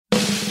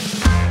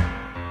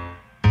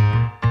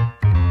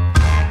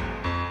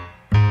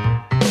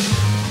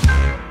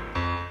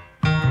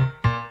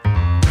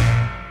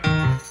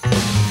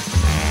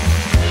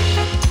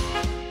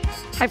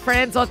Hi,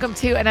 friends. Welcome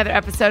to another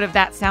episode of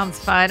That Sounds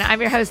Fun.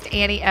 I'm your host,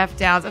 Annie F.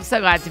 Downs. I'm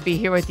so glad to be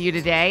here with you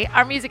today.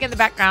 Our music in the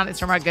background is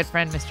from our good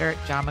friend, Mr.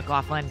 John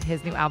McLaughlin.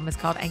 His new album is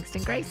called Angst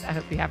and Grace. I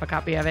hope you have a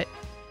copy of it.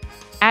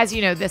 As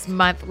you know, this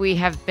month we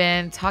have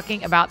been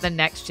talking about the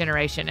next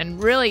generation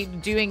and really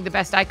doing the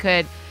best I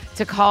could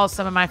to call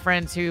some of my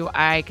friends who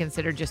I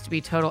consider just to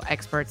be total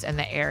experts in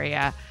the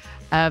area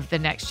of the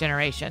next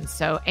generation.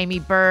 So Amy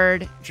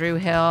Bird, Drew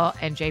Hill,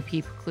 and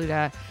JP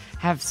Pokluda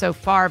have so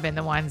far been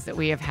the ones that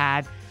we have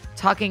had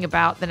talking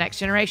about the next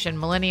generation,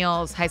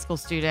 millennials, high school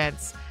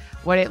students,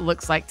 what it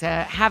looks like to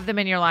have them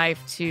in your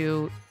life,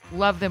 to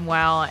love them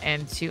well,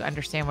 and to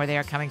understand where they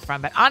are coming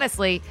from. But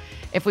honestly,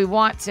 if we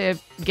want to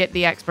get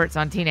the experts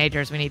on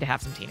teenagers, we need to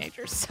have some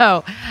teenagers.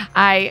 So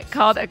I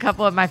called a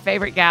couple of my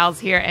favorite gals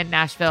here in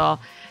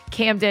Nashville,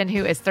 Camden,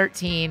 who is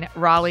 13,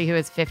 Raleigh, who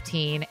is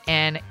 15,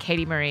 and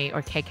Katie Marie,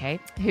 or KK,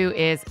 who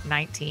is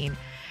 19.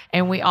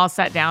 And we all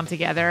sat down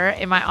together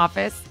in my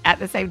office at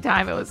the same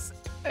time.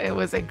 It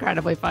was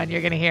incredibly fun. You're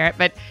going to hear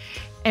it.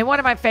 And one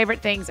of my favorite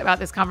things about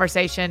this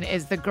conversation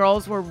is the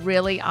girls were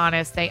really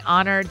honest. They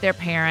honored their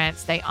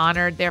parents, they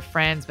honored their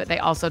friends, but they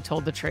also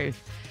told the truth.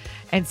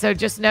 And so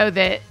just know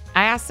that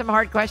I asked some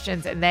hard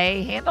questions and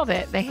they handled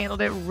it. They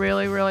handled it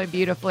really, really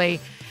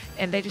beautifully.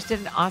 And they just did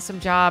an awesome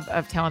job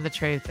of telling the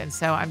truth. And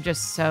so I'm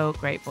just so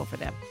grateful for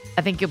them.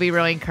 I think you'll be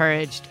really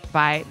encouraged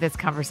by this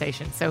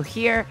conversation. So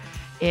here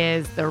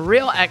is the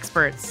real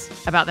experts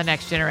about the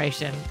next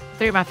generation.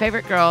 Three of my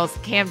favorite girls,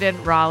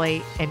 Camden,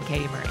 Raleigh, and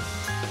Katie Marie.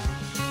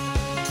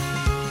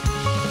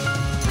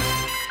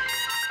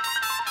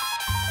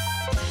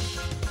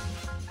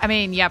 I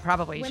mean, yeah,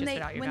 probably. You should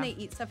spit out your when gum.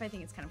 they eat stuff, I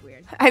think it's kind of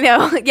weird. I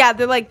know. Yeah,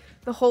 they're like,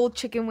 the whole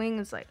chicken wing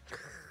is like.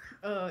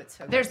 Oh, it's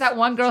so There's gross. that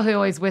one girl who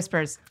always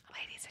whispers,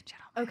 "Ladies and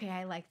gentlemen." Okay,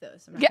 I like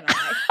those. I'm not Yeah. gonna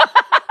lie.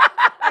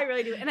 I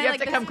really do. And You I have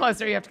like to come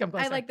closer. You have to come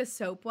closer. I like the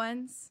soap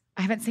ones.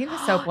 I haven't seen the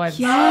soap ones.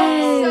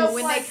 Yes. So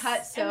when they cut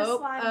And the soap,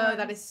 slime oh, ones.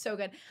 that is so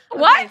good.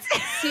 What?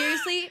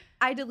 Seriously,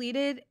 I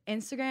deleted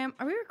Instagram.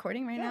 Are we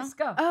recording right Yes,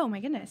 now? go. Oh my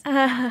goodness.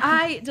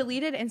 I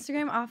deleted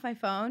Instagram off my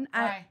phone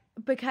Why?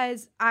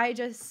 because I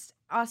just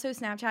also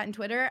Snapchat and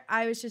Twitter.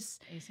 I was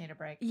just You just need a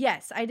break.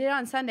 yes, I did it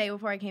on Sunday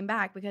before I came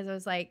back because I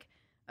was like,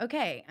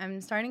 okay,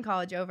 I'm starting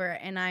college over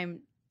and I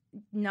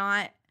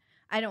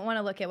don't want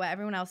to look at what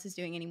everyone else is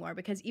doing anymore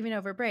because even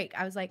over break,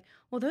 I was like,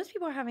 well, those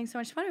people are having so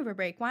much fun over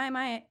break. Why am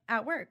I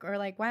at work? Or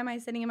like, why am I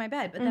sitting in my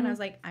bed? But then I was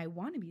like, I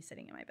want to be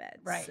sitting in my bed.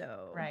 Right.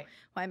 So Right.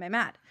 why am I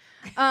mad?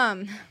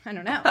 I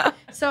don't know.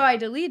 So I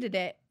deleted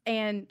it.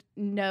 And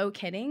no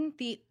kidding,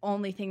 the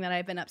only thing that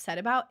I've been upset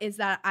about is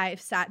that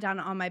I've sat down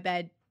on my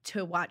bed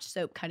to watch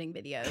soap cutting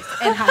videos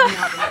and have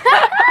not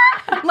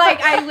been like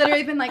I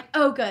literally been like,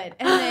 oh good.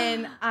 And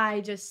then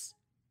I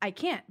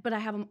can't, but I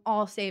have them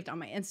all saved on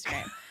my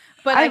Instagram.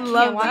 But I I can't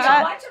love watch that.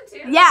 them. Watch them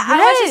too. Yeah, I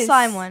watch the Yes.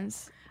 slime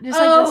ones. Just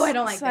Oh, the I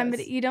don't like slime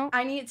those. You don't?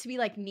 I need it to be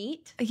like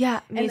neat. Yeah,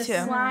 me And the too.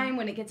 slime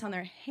when it gets on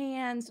their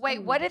hands. Wait,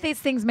 ooh, what do these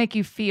things make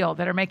you feel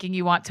that are making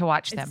you want to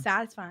watch them? it's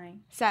satisfying.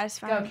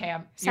 Satisfying. Go,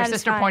 Cam. Your sister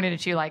Satisfying. pointed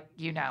at you like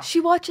you know. She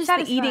watches the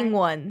Satisfying. eating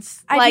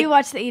ones. I like, do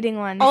watch the eating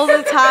ones. all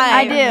the time.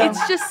 I do.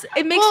 It's just,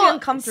 it makes me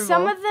uncomfortable.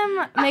 Some of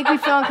them make me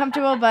feel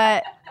uncomfortable,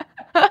 but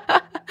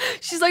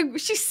She's like,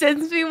 she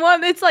sends me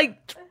one. It's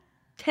like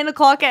 10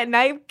 o'clock at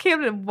night.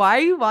 Camden, why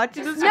are you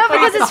watching this? no,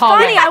 because the it's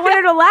hallway. funny. I want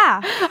her to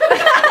laugh.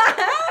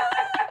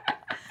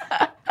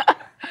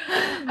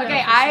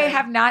 Okay, I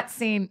have not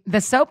seen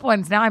the soap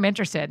ones. Now I'm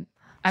interested.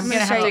 I'm gonna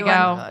have to Oh go.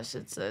 gosh,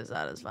 it's so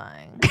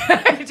satisfying.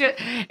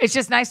 It's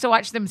just nice to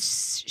watch them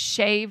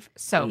shave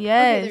soap. Okay,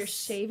 Yes. there's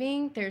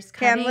shaving, there's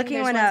Okay, I'm cutting, looking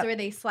there's one ones up. where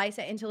they slice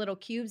it into little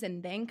cubes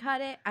and then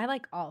cut it. I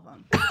like all of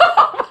them.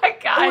 Oh my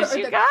gosh, or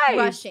you the guys.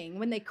 crushing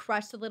when they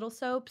crush the little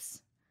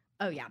soaps.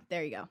 Oh yeah,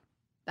 there you go.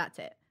 That's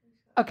it.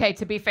 Okay,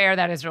 to be fair,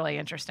 that is really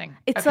interesting.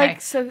 It's okay.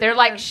 like so. They're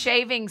like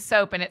shaving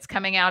soap and it's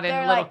coming out in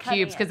They're, little like, cutting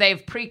cubes it. because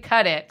they've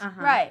pre-cut it.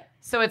 Uh-huh. right.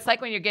 So it's like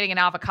when you're getting an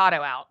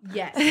avocado out.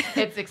 Yes.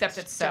 It's except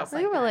it's soap. Just We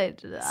like that. relate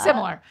to that.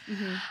 Similar.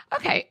 Mhm.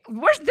 Okay,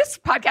 this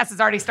podcast has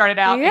already started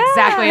out Yeah.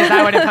 exactly as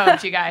I would have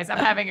hoped, you guys. I'm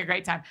having a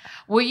great time.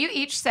 Will you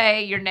each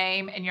say your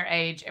name and your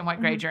age and what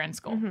grade you're in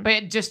school?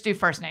 But just do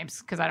first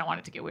names because I don't want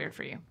it to get weird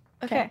for you.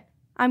 Okay.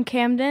 I'm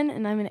Camden,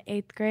 and I'm in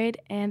 8th grade,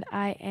 and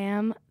I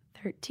am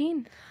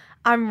 13.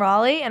 I'm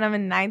Raleigh, and I'm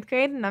in 9th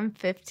grade, and I'm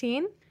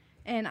 15.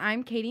 And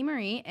I'm Katie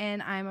Marie,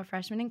 and I'm a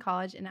freshman in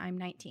college, and I'm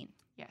 19.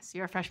 Yes,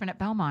 you're a freshman at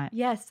Belmont.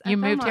 Yes. You at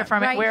moved here Belmont,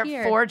 from it. right We're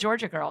here. 4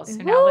 Georgia girls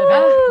who now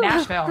live in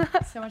Nashville.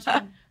 So much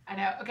fun. I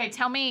know. Okay,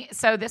 tell me.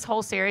 So this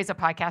whole series of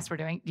podcasts we're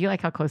doing. Do you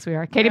like how close we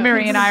are? Katie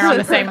Marie and I are on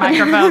the same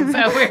microphone,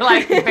 so we're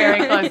like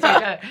very close to each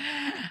other.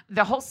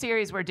 The whole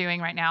series we're doing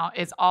right now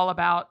is all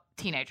about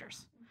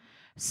teenagers.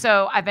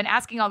 So I've been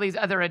asking all these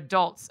other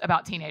adults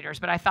about teenagers,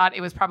 but I thought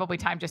it was probably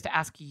time just to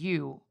ask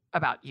you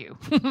about you.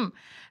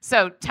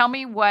 So tell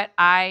me what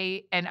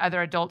I and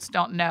other adults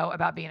don't know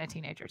about being a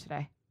teenager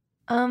today.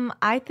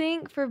 I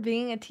think for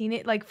being a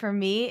teenager, like for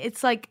me,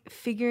 it's like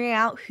figuring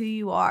out who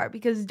you are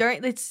because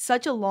it's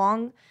such a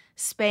long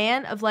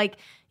span of like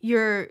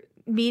you're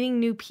meeting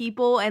new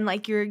people and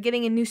like you're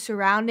getting in new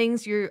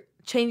surroundings. You're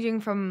changing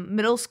from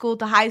middle school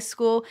to high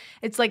school,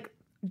 it's like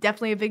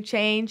definitely a big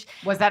change.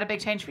 Was that a big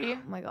change for you?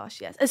 Oh my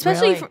gosh, yes.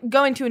 Especially Really?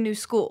 going to a new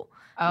school.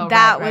 Oh,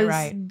 that right, was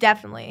right.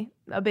 definitely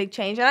a big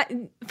change.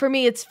 And for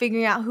me, it's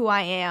figuring out who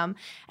I am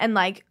and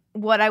like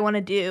what I want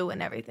to do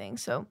and everything.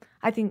 So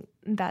I think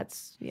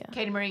that's, yeah.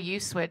 Katie Marie, you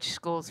switched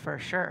schools for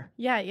sure.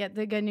 Yeah.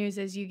 The good news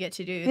is you get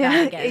to do Yeah,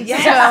 that again. yes.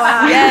 So,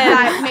 Yes.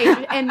 that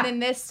made, and then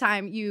this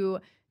time you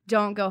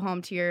don't go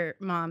home to your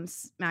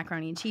mom's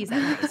macaroni and cheese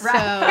at night. So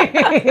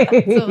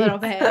it's a little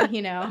bit,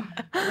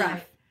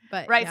 rough.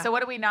 But Right. yeah. So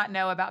what do we not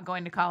know about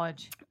going to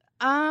college?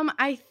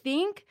 I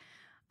think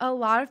a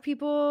lot of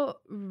people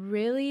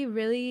really,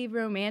 really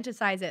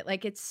romanticize it.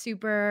 Like it's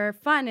super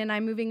fun and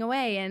I'm moving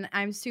away and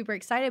I'm super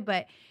excited,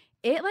 but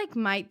it like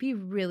might be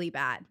really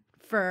bad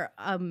for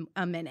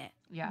a minute.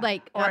 Yeah.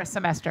 Like Or a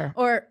semester.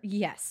 or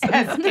yes.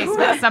 As the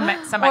case- some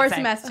might or a say.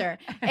 semester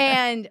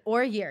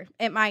or a year.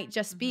 It might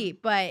just be,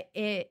 but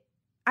it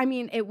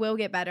will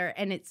get better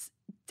and it's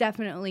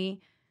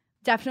definitely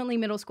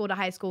middle school to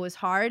high school was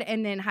hard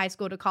and then high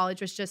school to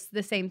college was just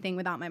the same thing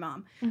without my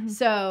mom. Mhm.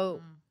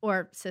 So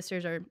or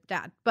sisters or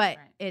dad. But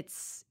Right.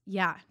 it's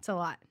a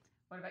lot.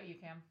 What about you,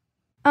 Cam?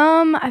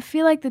 I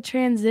feel like the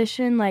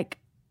transition like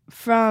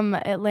from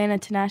Atlanta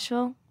to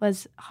Nashville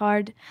was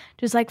hard.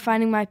 Just like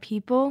finding my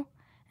people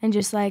and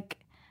just like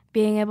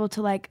being able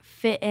to like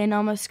fit in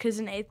almost because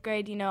in 8th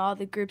grade, all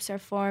the groups are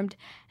formed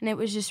and it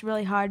was just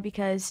really hard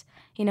because,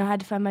 I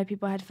had to find my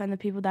people, I had to find the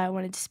people that I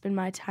wanted to spend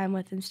my time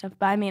with and stuff.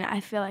 But I mean, I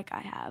feel like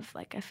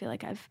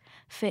I've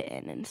fit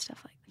in and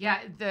stuff like that. Yeah,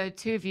 the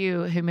two of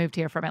you who moved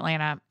here from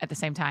Atlanta at the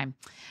same time.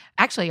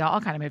 Actually, y'all all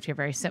kind of moved here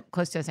very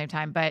close to the same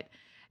time, but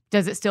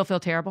does it still feel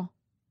terrible?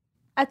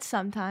 At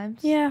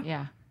sometimes. Yeah.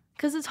 Yeah.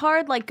 Because it's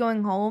hard, like,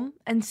 going home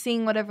and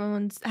seeing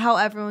how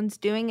everyone's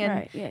doing. And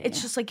Right, yeah, it's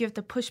yeah. just, like, you have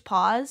to push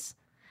pause.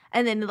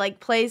 And then it, like,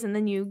 plays. And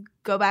then you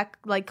go back,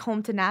 like,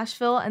 home to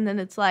Nashville. And then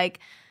it's like,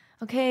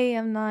 okay,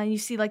 I'm not. You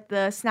see, like,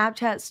 the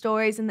Snapchat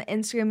stories and the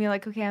Instagram. You're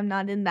like, okay, I'm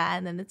not in that.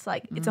 And then it's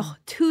like, it's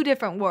two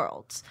different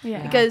worlds.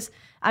 Yeah. Because,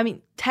 I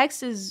mean,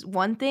 text is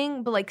one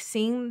thing. But, like,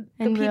 seeing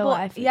the In real people.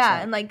 life, it's yeah.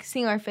 like- And, like,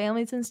 seeing our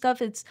families and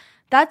stuff.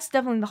 That's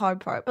definitely the hard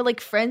part. But, like,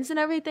 friends and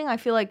everything, I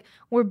feel like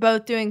we're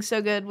both doing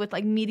so good with,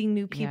 like, meeting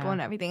new people Yeah.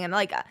 and everything. And,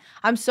 like,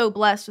 I'm so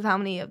blessed with how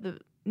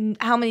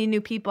many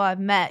new people I've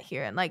met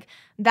here. And, like,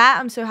 that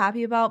I'm so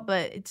happy about.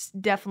 But it's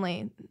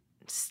definitely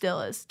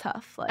still is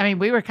tough. Like, I mean,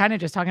 we were kind of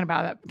just talking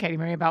about that, Katie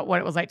Marie, about what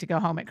it was like to go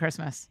home at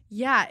Christmas.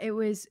 Yeah, it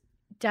was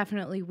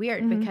definitely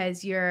weird Mhm.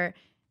 because you're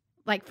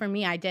like for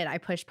me, I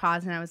pushed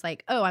pause and I was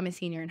like, oh, I'm a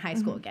senior in high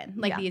school Mhm. again.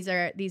 Like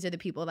Yeah. these are the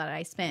people that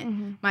I spent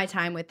Mhm. my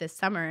time with this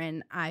summer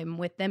and I'm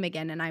with them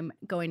again and I'm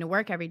going to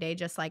work every day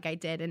just like I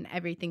did and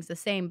everything's the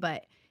same,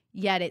 but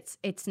yet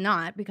it's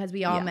not because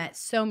we all Yeah. met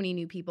so many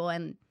new people.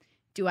 And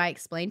do I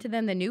explain to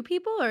them the new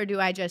people or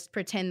do I just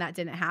pretend that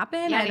didn't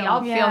happen? Yeah, I do don't-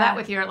 y'all feel Yeah. that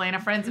with your Atlanta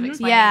friends of Mhm.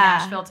 explaining Yeah.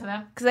 Nashville to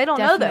them? because they don't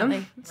know them.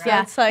 Definitely. So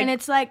Yeah, it's like, and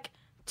it's like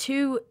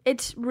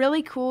it's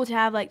really cool to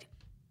have like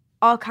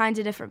all kinds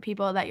of different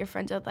people that you're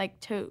friends with,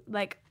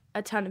 like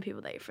a ton of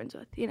people that you're friends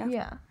with,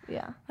 yeah.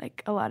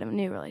 like a lot of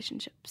new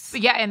relationships.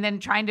 But yeah, and then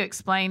trying to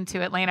explain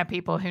to Atlanta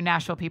people who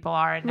Nashville people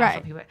are and Nashville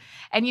Right. people.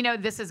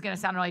 And this is going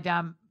to sound really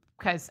dumb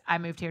because I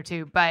moved here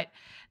too, but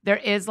there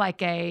is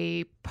like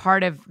a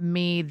part of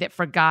me that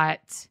forgot.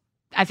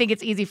 I think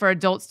it's easy for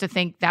adults to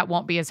think that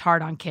won't be as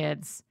hard on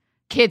kids.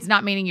 Kids,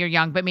 not meaning you're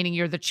young, but meaning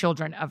you're the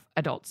children of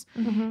adults.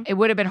 Mm-hmm. It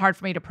would have been hard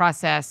for me to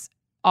process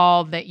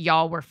all that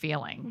y'all were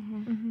feeling.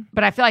 Mm-hmm. Mhm.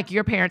 But I feel like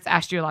your parents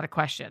asked you a lot of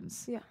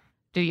questions. Yeah.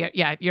 Do you?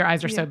 Yeah, your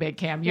eyes are so Yeah. big,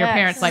 Cam. Your Yes.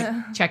 parents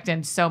like checked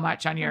in so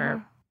much on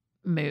your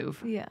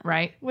move, Yeah.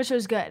 right? Which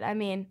was good. I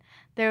mean,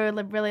 they were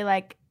really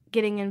like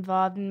getting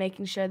involved and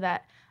making sure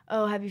that,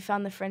 oh, have you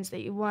found the friends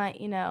that you want,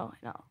 and all.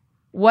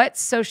 What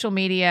social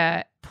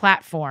media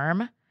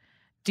platform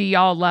do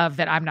y'all love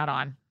that I'm not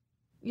on?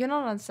 You're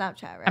not on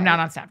Snapchat, right? I'm not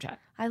on Snapchat.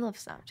 I love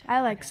Snapchat.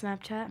 I like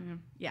Snapchat.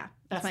 Yeah,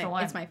 That's it's the my,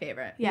 one. It's my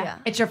favorite. Yeah.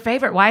 It's your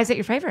favorite. Why is it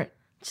your favorite?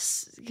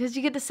 Just because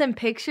you get to send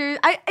pictures.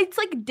 It's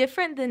like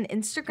different than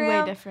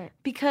Instagram. Way different.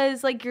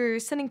 Because like you're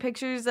sending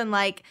pictures and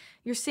like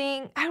you're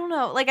seeing, I don't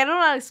know, like I don't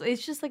know how to explain.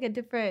 It's just like a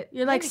different.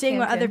 You're like maybe seeing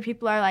what Cam other can.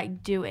 people are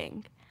like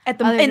doing at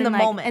the other in than, the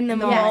like, moment. in the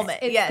Yes, moment.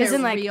 it's Yes. their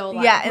Isn't, like, real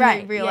life. Yeah, in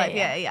Right. real Yeah, life.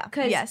 yeah. Yeah.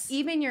 Because Yes.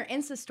 even your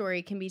Insta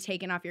story can be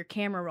taken off your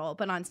camera roll,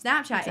 but on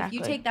Snapchat, if you Exactly.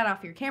 take that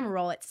off your camera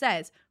roll, it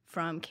says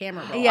from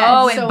camera roll. Yes.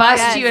 Oh, it So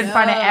busts I you in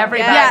front of know.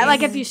 everybody. Yeah, Yes.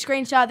 like if you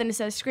screenshot, then it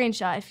says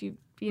screenshot. If you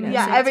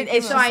Yeah, so every- it's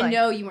it's So just I like-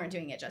 know you weren't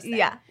doing it just then.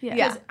 Yeah. Yeah.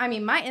 Yeah. Because I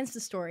mean, my Insta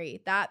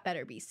story that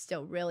better be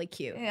still really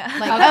cute. Yeah.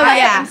 Like, Okay. oh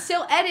Yeah. I'm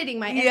still editing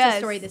my Insta Yes.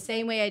 story the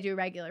same way I do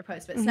regular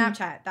posts, but Mhm.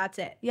 Snapchat, that's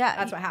it. Yeah.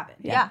 That's what happened.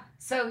 Yeah.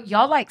 So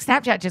y'all like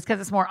Snapchat just because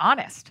it's more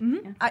honest.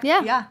 Mhm.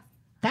 Yeah. Yeah.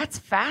 That's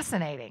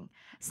fascinating.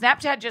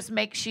 Snapchat just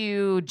makes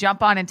you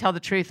jump on and tell the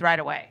truth right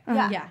away.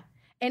 Yeah. Yeah.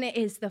 And it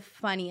is the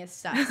funniest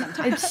stuff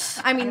sometimes.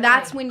 It's I mean,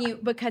 that's when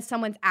because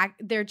someone's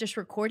they're just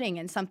recording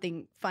and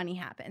something funny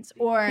happens.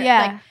 Or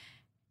Yeah. like,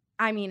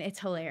 I mean, it's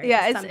hilarious.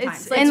 Yeah, it's-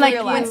 sometimes. it's Like, and like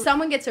real when life.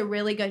 someone gets a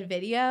really good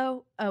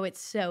video, oh, it's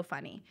so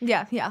funny.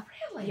 Yeah. Yeah.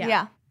 Really? Yeah.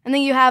 Yeah. And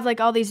then you have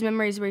like all these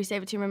memories where you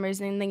save it to your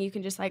memories, and then you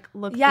can just like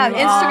look. Yeah, through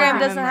all Instagram your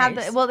doesn't have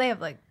memories. the. Well, they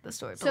have like the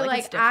story. But, So it's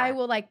like different. I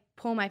will like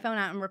pull my phone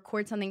out and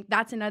record something.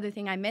 That's another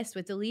thing I missed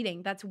with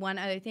deleting. That's one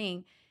other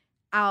thing.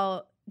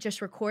 I'll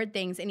just record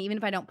things, and even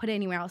if I don't put it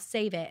anywhere, I'll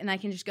save it, and I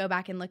can just go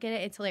back and look at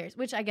it. It's hilarious,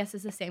 which I guess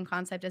is the same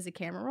concept as a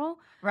camera roll.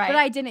 Right. But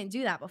I didn't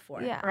do that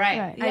before. Yeah. Right.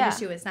 Right. I Yeah. just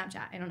do it with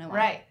Snapchat. I don't know why.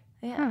 Right.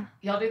 Yeah.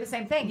 Y'all do the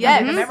same thing.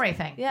 Yes. You do the memory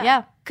thing.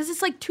 Yeah. Because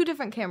it's like 2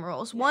 different camera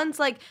rolls. One's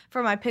like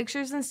for my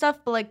pictures and stuff,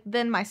 but like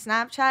then my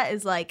Snapchat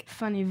is like,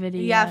 Funny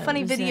videos. yeah,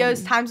 funny videos,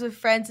 and- times with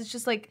friends. It's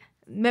just like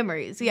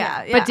memories.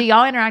 Yeah. But do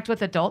y'all interact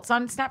with adults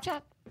on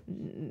Snapchat?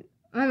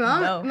 My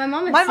mom. No. My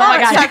mom. Is My Oh my mom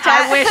gosh, Snapchat.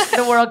 I wish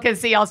the world could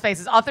see y'all's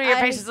faces. All 3 of your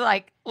I- faces are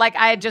like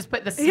I had just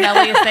put the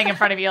smelliest thing in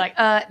front of you. Like,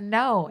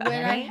 no. When I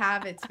Annie?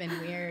 have, it's been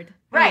weird.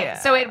 Right. Yeah.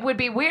 So it would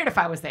be weird if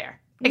I was there.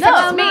 Except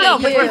No, it's me. no,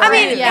 because but we're you- friends.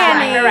 I mean, yeah,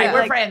 Right, right, we're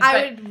like, friends. I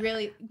but would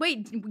really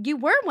wait. You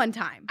were one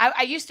time.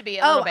 I used to be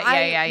a little bit.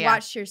 Yeah.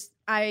 watched your.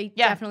 I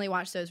Yeah. definitely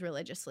watched those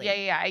religiously.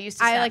 Yeah. I used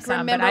to. I snap like some,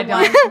 remember but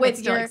I one don't. with it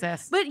still your.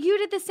 exists. But you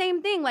did the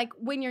same thing. Like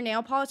when your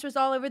nail polish was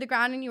all over the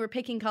ground and you were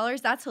picking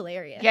colors. That's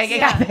hilarious. Yeah.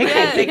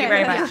 Thank you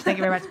very Yeah. much. Thank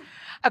you very much.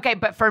 Okay,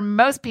 but for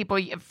most people,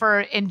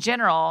 in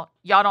general,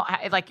 y'all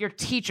don't like your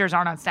teachers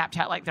aren't on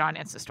Snapchat like they're on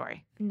Insta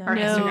Story No. or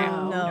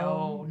Instagram.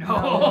 No.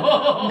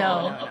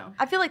 No.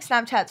 I feel like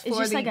Snapchat's It's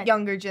for just the like a-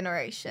 younger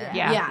generation.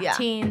 Yeah. Yeah.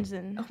 teens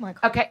and Oh my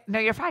god. Okay, no,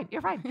 you're fine.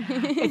 You're fine.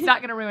 It's not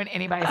going to ruin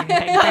anybody's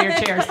anything for your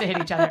chairs to hit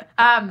each other.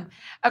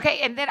 Okay,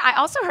 and then I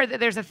also heard that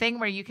there's a thing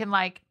where you can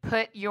like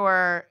put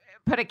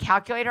a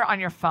calculator on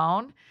your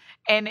phone,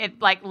 and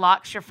it like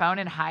locks your phone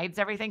and hides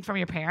everything from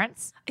your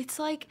parents. It's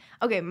like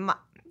okay, not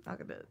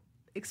gonna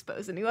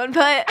expose anyone,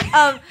 but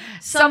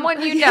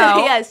Someone you know.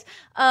 yes.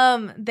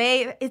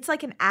 It's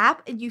like an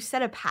app, and you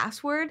set a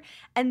password,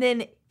 and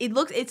then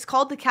it's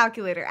called the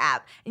calculator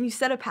app, and you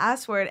set a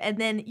password, and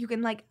then you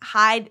can like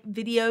hide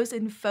videos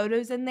and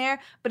photos in there,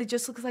 but it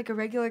just looks like a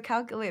regular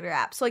calculator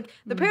app. So like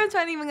the parents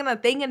aren't even gonna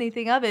think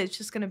anything of it. It's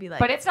just gonna be like,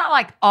 But it's not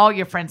like all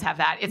your friends have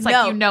that. It's like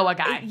No. you know a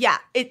guy. yeah,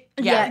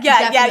 Yeah,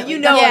 definitely. you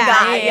know Yeah, a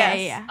guy, yeah, yes.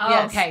 yeah. Oh,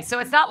 Yes. okay, so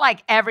it's not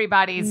like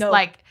everybody's No.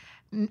 like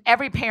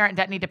every parent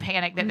doesn't need to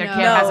panic that their No.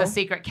 kid has No. a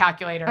secret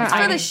calculator. It's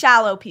for the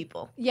shallow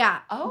people. Yeah.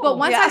 Oh. But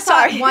once Yeah, I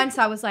saw sorry. it once,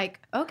 I was like,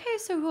 okay,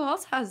 so who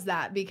else has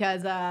that?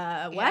 Because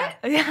what? Yeah.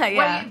 Yeah,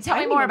 Well, tell I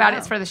me didn't more even about it. know.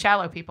 It's for the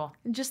shallow people.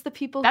 Just the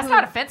people. That's who,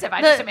 not offensive.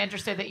 I the- just am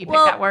interested that you picked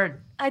well, that word.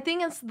 I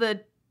think it's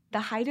the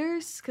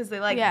hiders because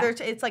they like Yeah.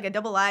 it's like a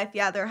double life.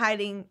 Yeah, they're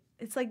hiding.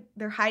 It's like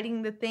they're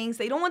hiding the things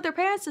they don't want their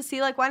parents to see.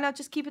 Like, why not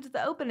just keep it to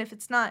the open if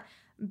it's not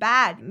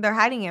bad? They're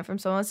hiding it from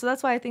someone. So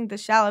that's why I think the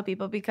shallow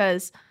people,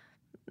 because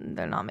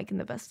they're not making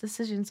the best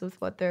decisions with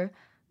what they're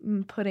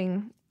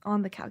putting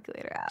on the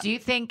calculator app. Do you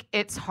think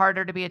it's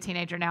harder to be a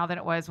teenager now than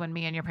it was when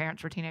me and your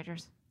parents were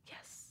teenagers?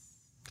 Yes.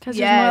 because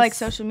there's more like Yes.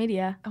 social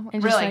media. Oh,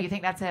 and Really? just, like, You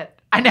think that's it?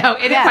 I know.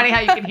 Isn't Yeah. it funny how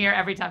you can hear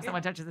every time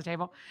someone touches the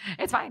table?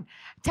 It's fine.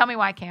 Tell me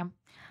why, Cam.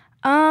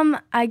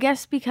 I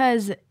guess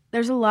because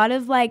there's a lot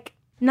of like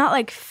not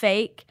like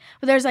fake,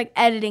 but there's like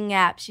editing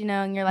apps, you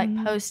know, and you're like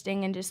Mhm.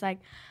 posting and just like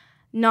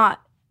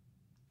not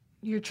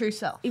Your true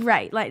self.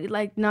 right,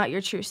 like not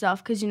your true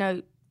self, because you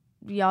know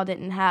y'all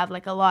didn't have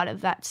like a lot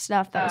of that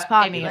stuff that was Any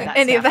popular. of that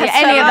Any of stuff.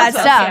 that Yeah, any of that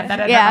stuff. stuff.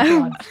 that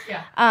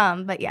Yeah.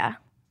 yeah. But yeah.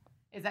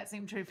 Does that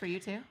seem true for you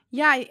too?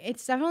 Yeah,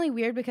 it's definitely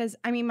weird because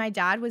I mean, my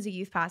dad was a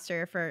youth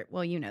pastor for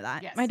you know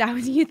that. Yes. My dad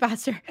was a youth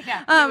pastor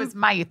Yeah. Um, it was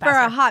my youth for a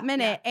pastor. hot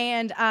minute,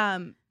 and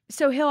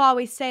so he'll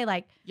always say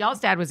like, Y'all's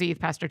dad was a youth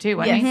pastor too,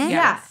 wasn't Yes. he?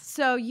 yeah.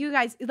 So you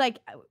guys like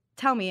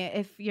tell me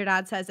if your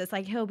dad says this.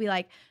 Like he'll be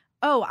like,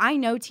 "Oh, I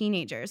know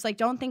teenagers. Like,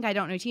 don't think I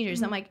don't know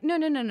teenagers." I'm like,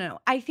 no.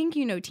 I think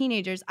you know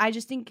teenagers. I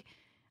just think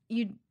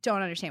you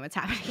don't understand what's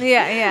happening.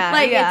 Yeah.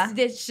 like yeah.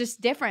 it's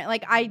just different.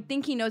 Like I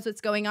think he knows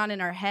what's going on in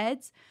our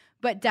heads,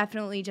 but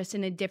definitely just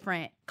in a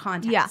different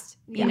context.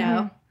 Yeah. You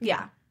know?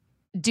 Yeah.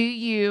 Do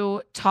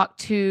you talk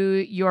to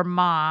your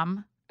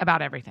mom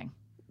about everything?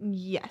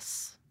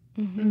 Yes.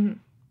 Mm-hmm.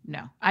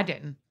 No, I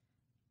didn't.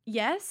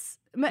 Yes.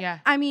 But, Yeah.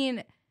 I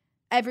mean,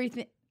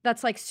 everything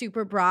that's like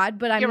super broad,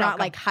 but I'm You're not welcome.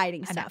 like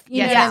hiding I know. stuff. You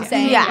Yes, know yes, what I'm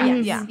yes.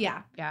 saying? Yeah, Yes.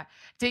 yeah.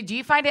 Yeah. Do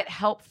you find it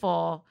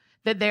helpful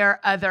that there are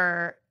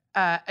other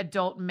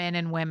adult men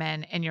and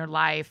women in your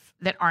life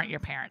that aren't your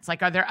parents?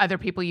 Like, are there other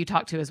people you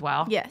talk to as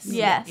well? Yes.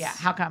 Yes. Yeah.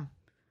 How come?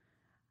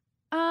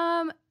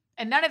 Um,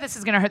 And none of this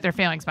is going to hurt their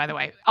feelings, by the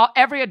way.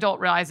 Every adult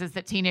realizes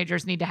that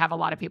teenagers need to have a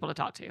lot of people to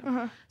talk to.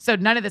 Uh-huh. So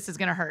none of this is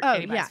going to hurt Oh,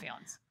 anybody's yeah.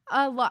 feelings.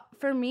 a lot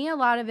for me, a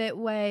lot of it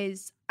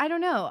was, I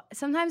don't know.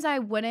 Sometimes I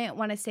wouldn't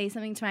want to say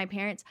something to my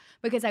parents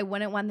because I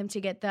wouldn't want them to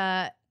get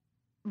the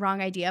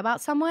wrong idea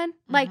about someone.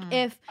 Like Mhm.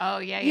 if Oh,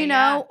 yeah, you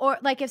know, or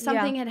like if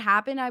something had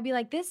happened, I'd be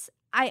like,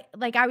 I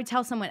would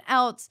tell someone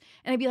else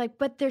and I'd be like,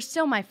 but they're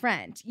still my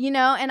friend, you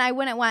know? And I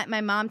wouldn't want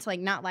my mom to like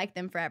not like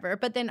them forever.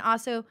 But then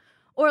also,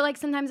 or like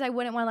sometimes I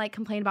wouldn't want to like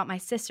complain about my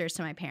sisters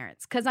to my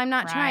parents because I'm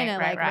not trying to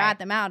Right, like right. rat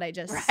them out. I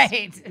just,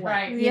 Right,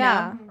 right. you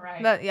Yeah.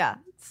 Right. But yeah.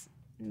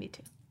 Me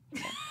too.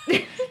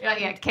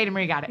 Yeah, Katie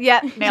Marie got it. Yeah.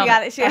 She Nailed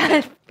got it. it. She got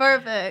it.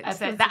 Perfect.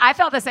 That's it. I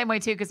felt the same way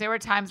too because there were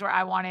times where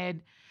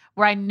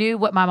I knew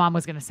what my mom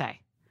was going to say.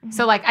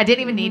 So like I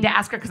didn't even need to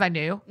ask her because I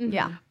knew.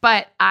 Yeah.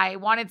 But I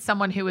wanted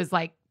someone who was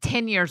like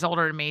 10 years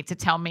older than me to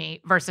tell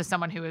me versus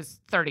someone who is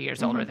 30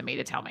 years older than me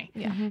to tell me.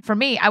 Yeah. For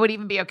me, I would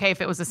even be okay if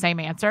it was the same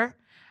answer.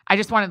 I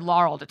just wanted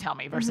Laurel to tell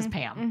me versus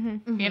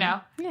Pam. You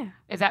know? Yeah.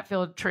 Does that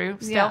feel true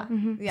still? Yeah.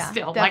 Yeah.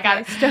 Still.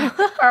 Definitely.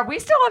 Like are we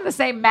still on the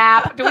same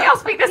map? Do we all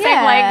speak the same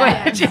Yeah.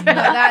 language? No,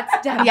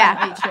 that's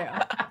definitely true.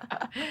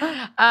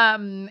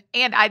 And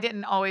I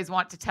didn't always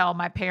want to tell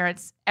my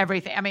parents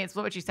everything. I mean, it's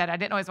what you said. I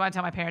didn't always want to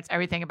tell my parents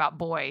everything about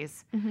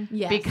boys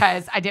Yes.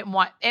 because I didn't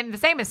want, and the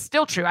same is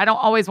still true. I don't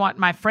always want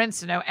my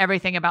friends to know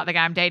everything about the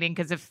guy I'm dating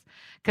because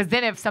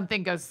then if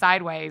something goes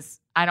sideways,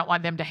 I don't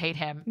want them to hate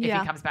him if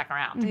Yeah. he comes back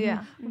around.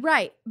 Yeah.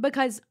 Right.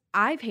 Because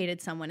I've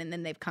hated someone and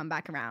then they've come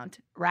back around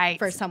Right.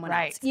 for someone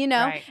right, else, you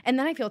know? Right. And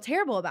then I feel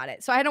terrible about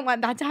it. So I don't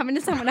want that to happen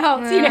to someone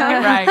else, you know?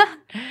 Right.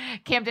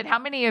 Camden, how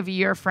many of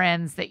your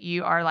friends that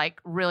you are like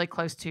really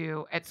close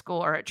to at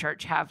school or at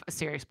church have a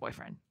serious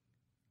boyfriend?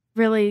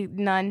 Really,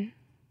 none.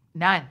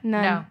 None.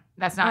 None. No.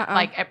 That's not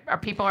like, are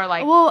people are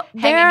like Well,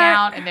 hanging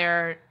out and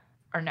or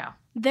no?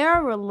 there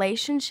are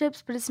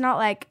relationships, but it's not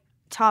like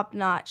top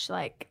notch,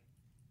 like,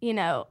 you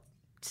know,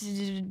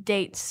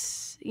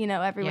 dates, you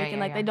know, every Yeah, weekend.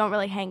 yeah, Like yeah. they don't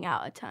really hang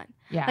out a ton.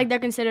 Yeah. Like they're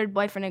considered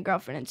boyfriend and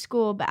girlfriend in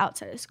school, but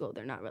outside of school,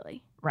 they're not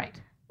really. Right.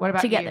 What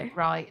about Together. you,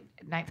 Raleigh,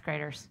 ninth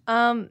graders?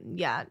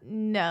 Yeah,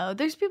 no.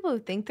 There's people who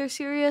think they're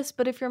serious,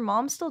 but if your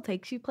mom still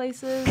takes you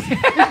places,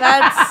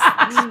 that's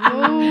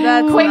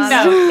Quick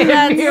not- note.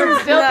 that's You're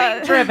still being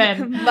not-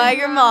 driven. by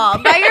your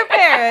mom, by your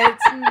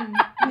parents.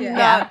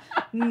 Yeah.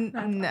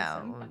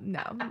 No.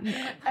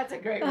 That's a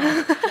great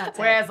one.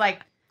 Whereas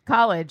like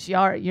college,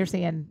 you're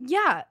seeing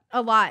Yeah,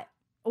 a lot.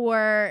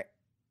 Or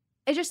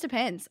it just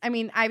depends. I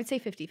mean, I would say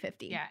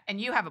 50-50. yeah, and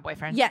you have a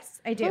boyfriend.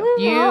 Yes, I do.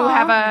 You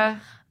have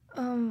a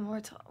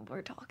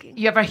We're talking.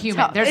 you have a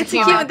human. There's It's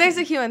a human. There's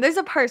a human. There's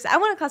a person. I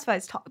want to classify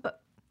as talk,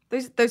 but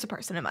there's a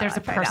person in my There's a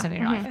life right now. person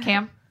in your life.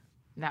 Cam?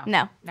 No.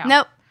 No. No.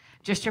 Nope.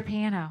 Just your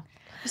piano.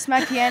 Just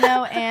my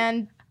piano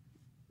and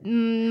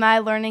my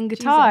learning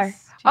guitar.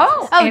 Jesus.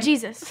 Oh, Oh, and-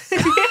 Jesus. No,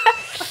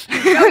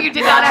 you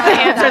did not have to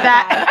answer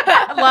that.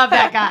 I love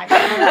that guy.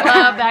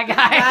 Love that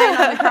Dying on the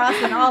guy. cross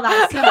and all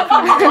that stuff.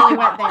 You really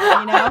went there,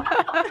 you know?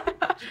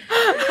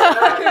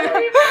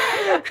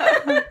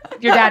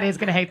 Your dad is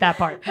going to hate that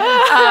part.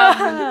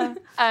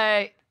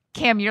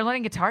 Cam, you're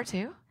learning guitar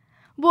too?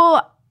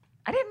 Well,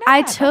 I didn't know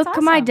I that. That's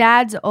took my awesome.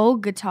 dad's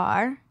old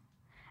guitar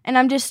and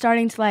I'm just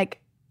starting to like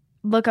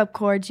look up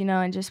chords, you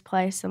know, and just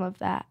play some of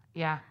that.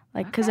 Yeah.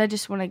 Like, because Okay. I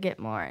just want to get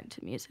more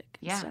into music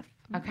and Yeah. stuff.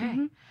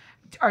 Okay.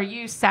 Are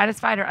you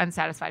satisfied or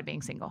unsatisfied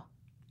being single?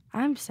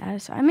 I'm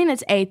satisfied. I mean,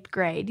 it's 8th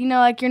grade. You know,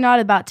 like you're not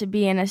about to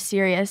be in a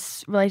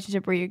serious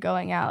relationship where you're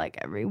going out like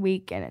every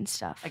weekend and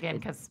stuff. Again,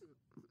 because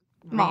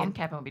me Mom. and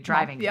Kevin will be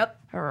driving. Yep.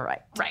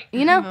 Right. Right.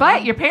 You know,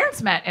 But your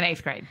parents met in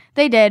 8th grade.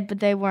 they did, but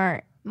they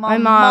weren't. My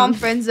Mom mom-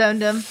 friend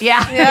zoned him.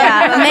 Yeah.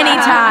 Yeah, many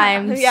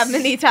times. Yeah,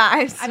 many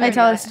times. I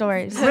tell us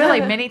stories. Really?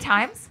 Many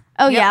times?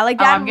 Oh Yep. yeah, like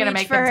Oh, dad I'm would gonna reach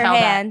make for them her tell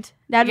that. hand.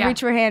 Dad would Yeah. reach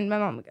for her hand. My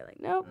mom would go like,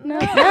 nope, no.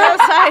 No,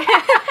 sorry.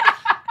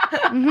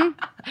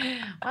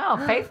 Well,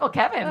 faithful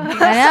Kevin. He I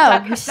know.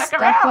 Stuck, He stuck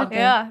stuck around. with it.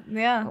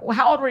 Yeah. Well,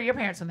 how old were your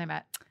parents when they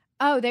met?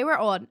 Oh, they were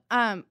old.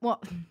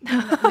 Well,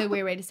 the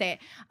weird way to say it.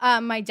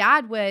 My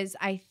dad was,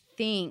 I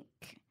think,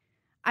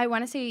 I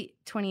want to say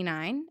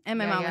 29, and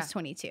my Yeah, mom yeah. was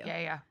 22.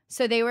 Yeah.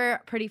 So they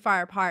were pretty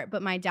far apart.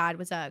 But my dad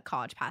was a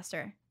college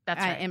pastor.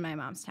 That's right. In my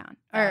mom's town.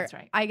 Oh, Or that's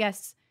right. I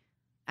guess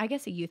a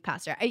youth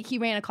pastor. He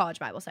ran a college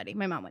Bible study.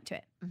 My mom went to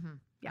it. Mhm.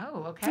 Yeah.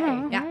 Oh, okay.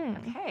 Oh, Yeah.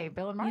 Okay,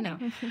 Bill and You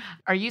Marty. know.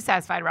 Are you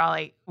satisfied,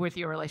 Raleigh, with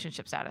your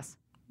relationship status?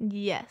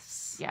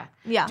 Yes. Yeah.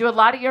 Yeah. Do a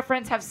lot of your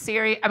friends have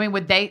serious? I mean,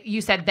 would they? You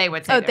said they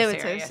would say Oh, they're they would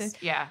say serious. serious.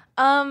 Yeah.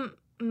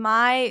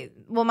 My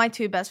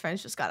two best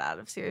friends just got out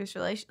of serious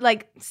serious,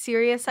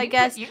 I You can-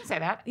 guess. you can say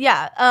that.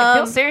 Yeah. It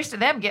feels serious to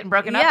them getting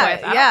broken up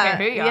with. I don't care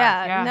who you are.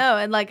 Yeah. No,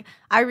 and like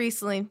I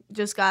recently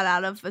just got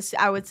out of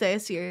I would say a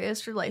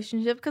serious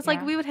relationship because like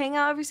Yeah. we would hang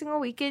out every single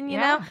weekend, you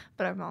Yeah. know.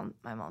 But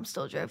my mom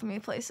still drove me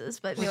places.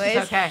 But Which is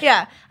anyways, okay.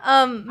 yeah.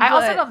 I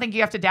also but- don't think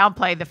you have to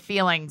downplay the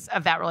feelings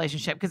of that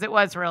relationship because it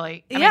was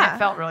really, I mean, Yeah. it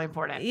felt really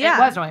important. Yeah. It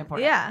was really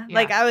important. Yeah.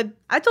 Like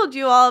I told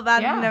you all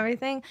about it and Yeah.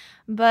 everything,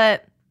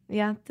 but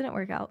yeah, it didn't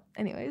work out.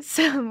 Anyways,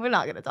 so we're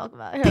not gonna talk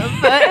about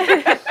him.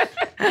 But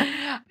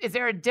Is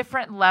there a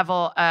different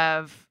level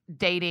of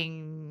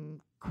dating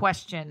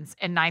questions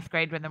in 9th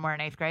grade when there were in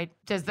 8th grade?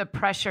 Does the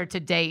pressure to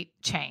date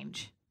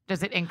change?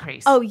 Does it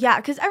increase? oh yeah,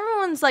 because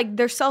everyone's like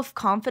their self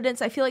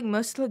confidence. I feel like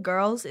most of the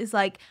girls is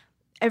like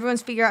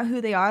everyone's figure out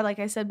who they are, like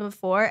I said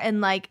before,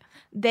 and like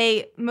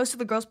most of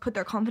the girls put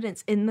their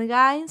confidence in the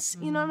guys,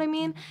 you know what I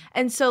mean?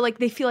 And so like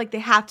they feel like they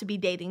have to be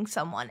dating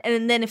someone,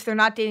 and then if they're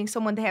not dating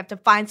someone, they have to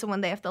find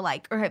someone they have to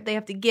like, or they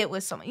have to get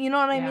with someone, you know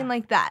what I Yeah. mean,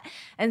 like that.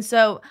 And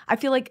so I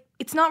feel like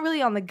it's not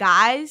really on the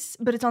guys,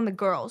 but it's on the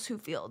girls who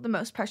feel the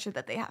most pressure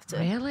that they have to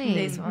Really?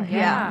 date someone.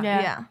 Yeah.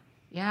 Yeah.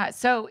 Yeah.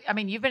 So, I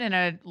mean, you've been in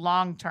a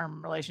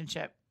long-term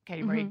relationship,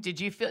 Katie Marie.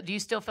 Mm-hmm. Do you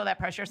still feel that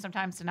pressure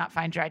sometimes to not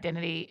find your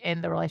identity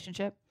in the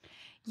relationship?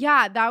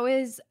 Yeah, that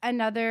was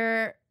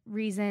another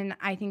reason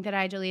I think that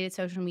I deleted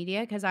social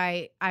media, because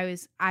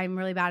I'm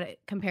really bad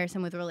at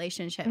comparison with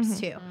relationships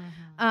too.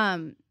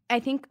 I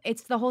think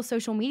it's the whole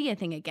social media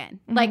thing again.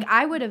 Like,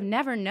 I would have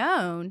never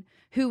known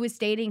who was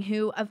dating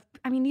who.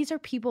 These are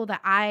people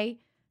that I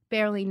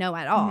barely know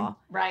at all.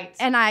 Right.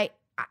 And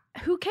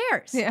who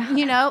cares? Yeah.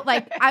 You know,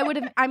 like I would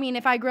have,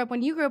 if I grew up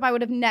when you grew up, I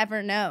would have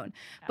never known.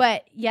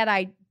 But yet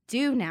I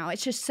do now.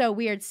 It's just so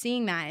weird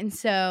seeing that. And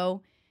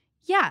so,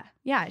 yeah,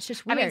 it's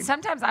just weird. I mean,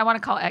 sometimes I want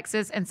to call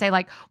exes and say,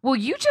 like, will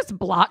you just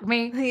block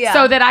me Yeah.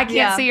 so that I can't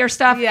Yeah. see your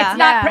stuff? Yeah.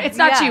 It's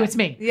not Yeah. you, it's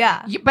me.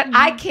 Yeah. But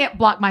I can't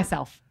block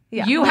myself.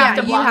 Yeah. You have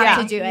to block you have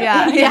me. to do it.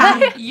 Yeah.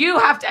 Yeah. You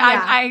have to.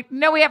 Yeah. I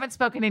know we haven't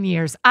spoken in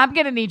years. I'm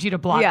going to need you to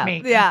block Yeah.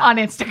 me Yeah. on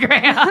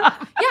Instagram.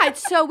 Yeah,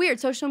 it's so weird.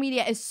 Social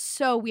media is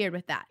so weird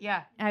with that.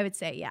 Yeah. I would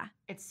say, yeah.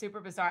 It's super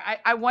bizarre.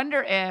 I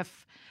wonder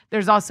if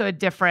there's also a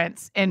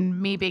difference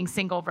in me being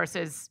single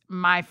versus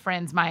my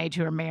friends my age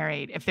who are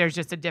married. If there's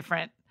just a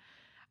different,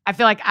 I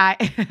feel like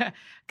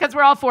because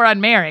we're all four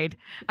unmarried,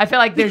 I feel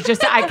like there's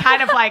just, I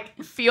kind of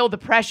like feel the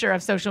pressure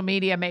of social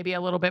media maybe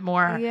a little bit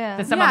more Yeah.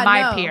 than some Yeah, of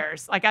my no,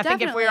 peers. Like, I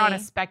think if we're on a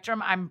definitely.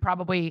 spectrum, I'm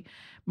probably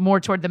more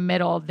toward the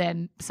middle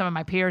than some of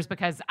my peers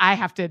because I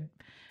have to,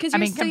 Because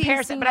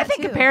comparison, but I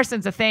think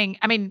comparison's a thing.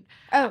 I mean,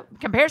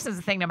 comparison's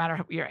a thing no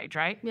matter your age,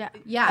 right? Yeah.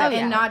 Yeah, Oh, and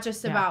yeah. not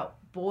just Yeah. about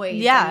boys.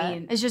 Yeah.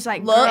 It's just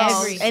like Looks,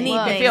 girls, anything.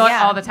 I looks. feel it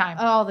Yeah. all the time.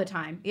 all the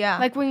time. Yeah.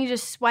 Like when you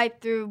just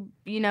swipe through,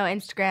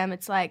 Instagram,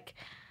 it's like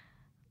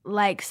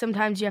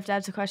sometimes you have to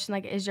ask the question,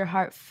 like, is your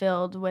heart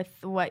filled with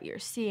what you're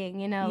seeing,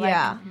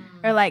 yeah.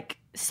 or like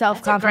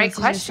self-confidence.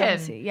 great is just something to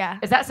question. see. Yeah.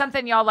 Is that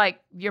something y'all like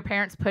your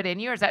parents put in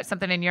you, or is that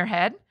something in your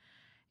head?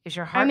 Is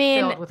your heart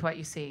mean, filled with what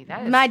you see?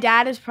 That is. My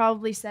dad has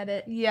probably said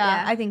it.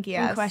 Yeah, I think and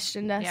yes.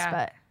 questioned us, Yeah.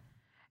 but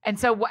And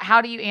so,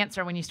 how do you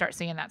answer when you start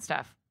seeing that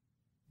stuff?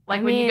 Like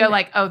I when you mean- go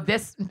like, oh,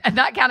 this,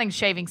 not counting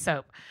shaving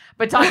soap,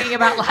 but talking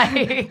about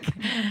like,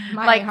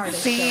 My heart is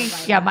seeing,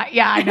 filled by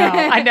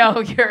I know,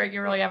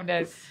 you're really having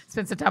to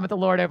spend some time with the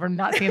Lord over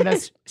not seeing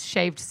those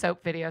shaved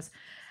soap videos.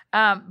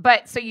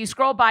 But so you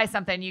scroll by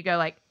something, you go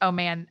like, oh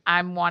man,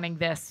 I'm wanting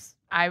this.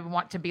 I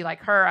want to be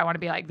like her. I want to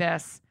be like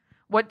this.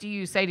 What do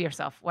you say to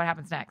yourself? What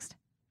happens next?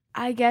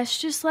 I guess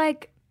just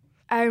like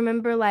I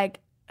remember like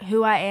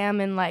who I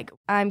am and like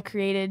I'm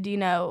created,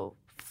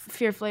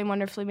 fearfully and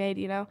wonderfully made,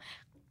 And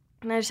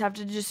I just have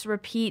to just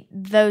repeat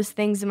those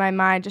things in my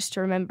mind just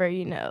to remember,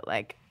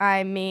 like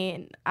I'm me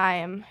and I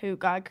am who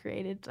God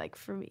created, like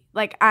for me.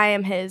 Like I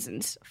am his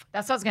and stuff.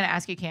 That's what I was going to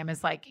ask you, Cam,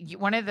 is like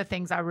one of the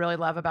things I really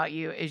love about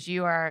you is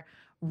you are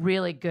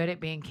really good at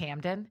being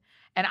Camden.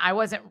 And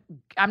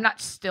I'm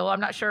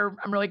not sure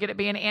I'm really good at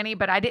being Annie,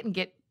 but I didn't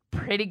get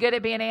pretty good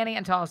at being Annie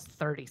until I was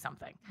 30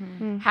 something.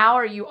 Mm-hmm. How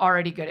are you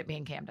already good at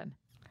being Camden?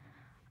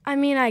 I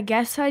mean, I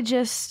guess I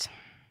just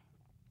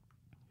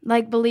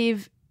like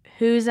believe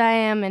whose I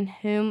am and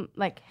who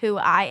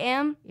I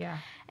am. Yeah.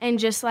 And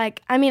just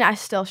like, I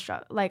still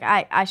struggle. Like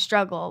I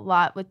struggle a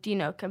lot with,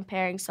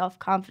 comparing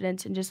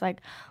self-confidence and just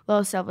like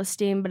low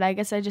self-esteem. But I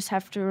guess I just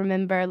have to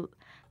remember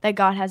that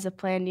God has a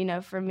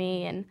plan, for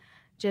me and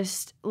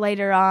just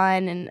later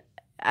on. And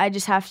I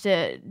just have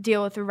to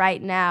deal with the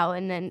right now.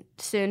 And then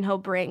soon he'll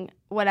bring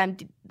what I'm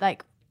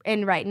like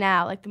in right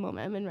now, like the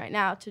moment I'm in right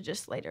now, to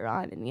just later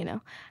on.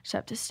 And, just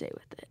have to stay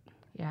with it.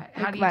 Yeah.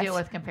 How Like do you my- deal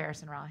with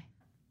comparison, Raleigh?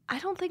 I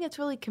don't think it's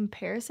really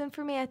comparison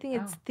for me. I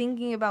think it's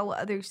thinking about what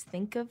others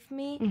think of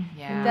me.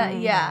 Yeah.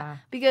 Yeah.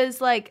 Because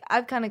like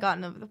I've kind of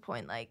gotten over the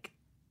point like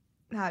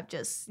I've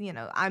just,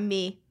 I'm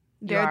me.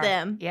 They're are.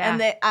 them. Yeah.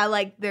 And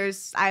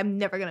I'm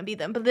never going to be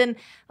them. But then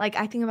like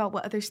I think about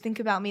what others think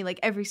about me like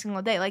every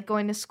single day. Like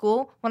going to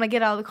school, when I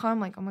get out of the car, I'm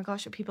like, oh my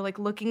gosh, are people like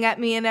looking at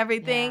me and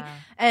everything? Yeah.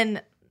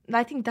 And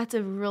I think that's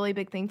a really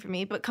big thing for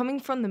me. But coming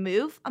from the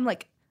move, I'm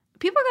like,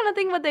 people are going to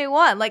think what they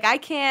want. Like I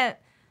can't.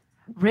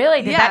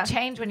 Really? Did Yeah. that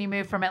change when you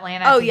moved from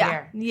Atlanta Oh to yeah.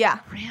 here? Yeah.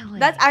 Really?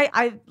 That's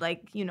I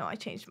like, I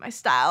changed my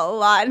style a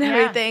lot and Yeah.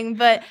 everything,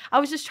 but I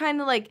was just trying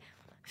to like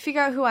figure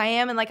out who I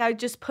am and like I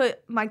just put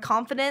my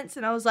confidence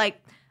and I was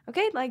like,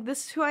 okay, like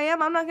this is who I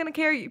am. I'm not gonna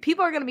care.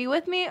 People are gonna be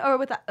with me or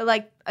with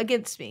like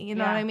against me. You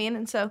know what Yeah. I mean?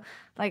 And so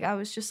like I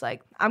was just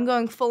like, I'm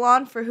going full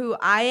on for who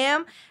I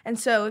am. And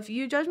so if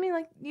you judge me,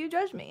 like you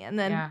judge me. And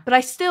then Yeah. but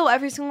I still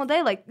every single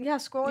day, like,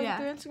 scrolling Yeah.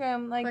 through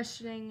Instagram, like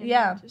Questioning. And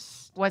Yeah.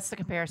 Just, What's the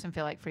comparison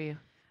feel like for you?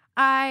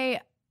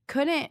 I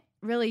couldn't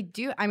really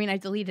I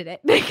deleted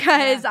it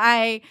because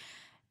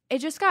it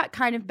just got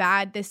kind of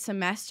bad this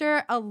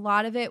semester. A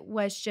lot of it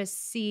was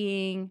just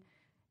seeing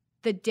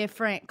the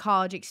different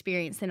college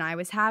experience than I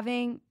was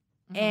having.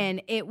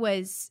 And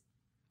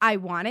I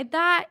wanted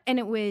that. And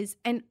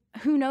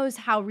who knows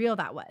how real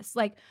that was?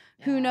 Like,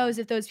 who knows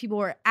if those people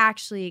were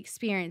actually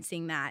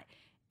experiencing that,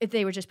 if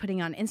they were just putting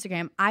it on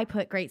Instagram. I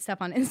put great stuff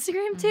on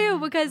Instagram too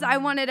because I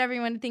wanted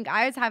everyone to think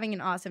I was having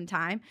an awesome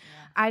time.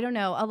 I don't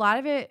know. A lot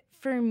of it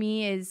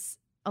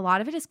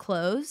is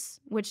clothes,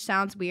 which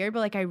sounds weird, but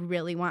like I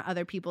really want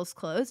other people's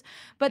clothes.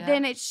 But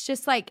then it's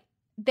just like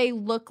they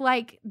look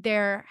like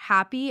they're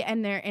happy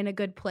and they're in a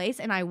good place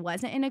and I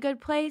wasn't in a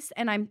good place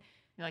and I'm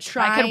You're like, if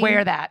I could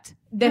wear that,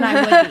 then I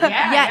would be.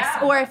 Yeah, yes.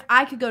 yeah. Or if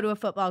I could go to a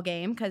football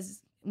game,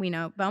 because we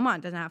know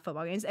Belmont doesn't have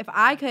football games. If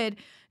I could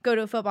go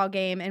to a football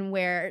game and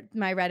wear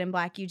my red and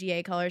black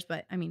UGA colors,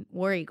 but I mean,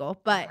 War Eagle,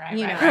 but Right,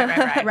 you right,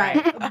 know, right.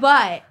 right.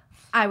 But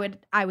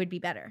I would be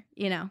better,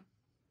 you know.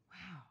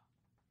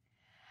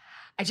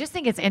 I just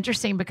think it's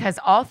interesting because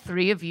all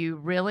three of you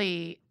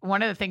really,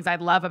 one of the things I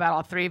love about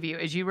all three of you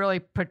is you really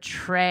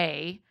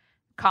portray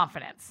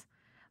confidence.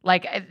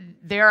 Like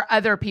there are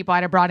other people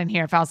I'd have brought in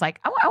here if I was like,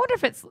 I wonder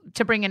if it's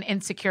to bring an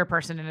insecure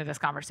person into this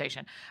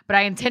conversation. But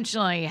I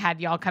intentionally had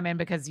y'all come in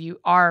because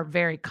you are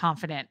very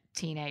confident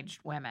teenage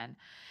women.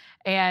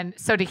 And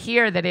so to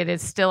hear that it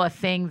is still a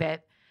thing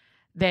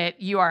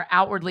that you are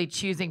outwardly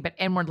choosing but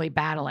inwardly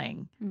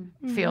battling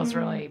feels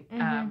really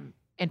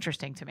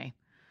interesting to me.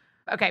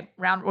 Okay,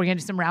 we're going to do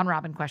some round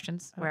robin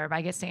questions where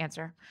everybody gets to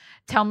answer.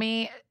 Tell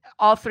me,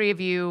 all three of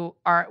you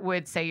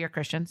would say you're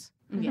Christians.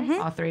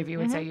 Yes. All three of you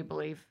would say you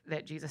believe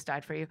that Jesus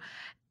died for you.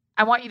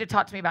 I want you to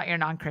talk to me about your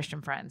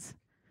non-Christian friends.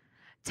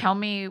 Tell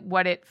me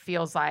what it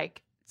feels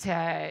like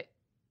to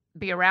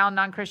be around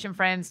non-Christian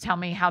friends. Tell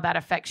me how that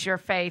affects your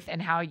faith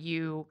and how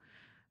you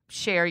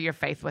share your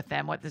faith with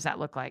them. What does that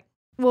look like?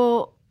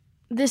 Well,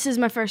 this is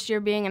my first year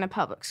being in a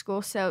public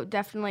school, so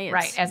definitely it's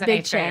Right, as an big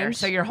eighth grader. change.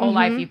 So your whole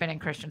life you've been in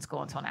Christian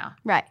school until now.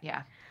 Right.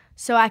 Yeah.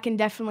 So I can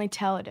definitely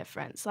tell a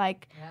difference.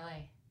 Like,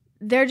 Really?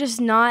 they're just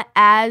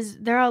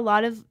there are a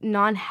lot of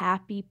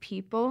non-happy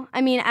people.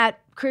 I mean, at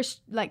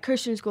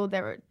Christian school,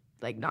 there were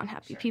like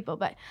non-happy people,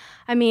 but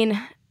I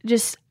mean,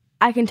 just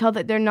I can tell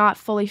that they're not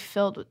fully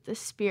filled with the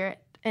Spirit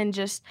and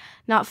just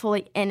not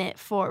fully in it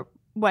for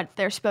what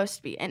they're supposed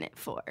to be in it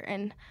for.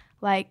 And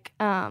like,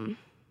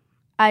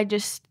 I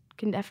just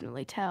can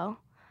definitely tell.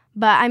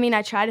 But I mean,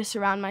 I try to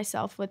surround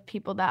myself with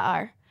people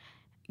that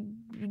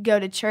go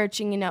to church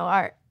and, you know,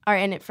 are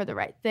in it for the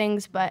right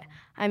things. But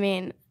I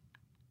mean,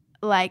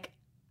 like,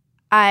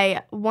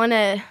 I want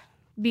to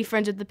be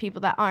friends with the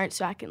people that aren't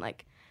so I can,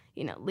 like,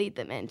 you know, lead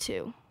them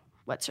into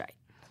what's right.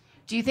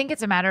 Do you think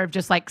it's a matter of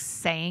just like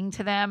saying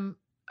to them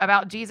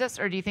about Jesus,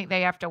 or do you think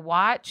they have to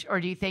watch, or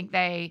do you think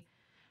I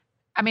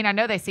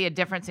know they see a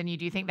difference in you.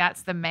 Do you think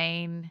that's the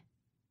main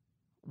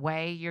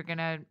way you're going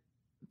to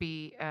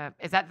be, do you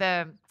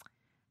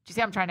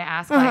see what I'm trying to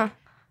ask? Uh-huh.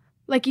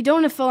 Like, you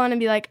don't want to full on and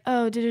be like,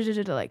 oh,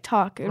 like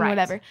talk and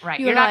whatever. Right.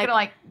 You You're not wanna, going to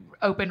like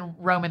open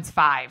Romans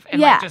 5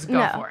 and yeah, like just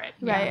go for it.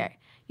 Right, right.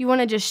 You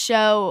want to just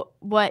show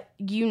what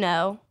you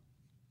know,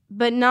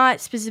 but not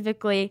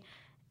specifically.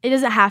 It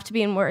doesn't have to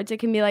be in words. It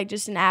can be like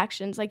just in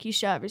actions, like you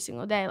show every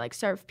single day, like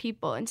serve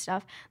people and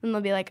stuff. Then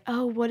they'll be like,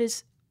 oh, what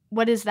is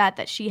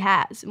that she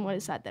has, and what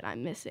is that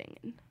I'm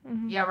missing?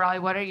 Yeah, Raleigh,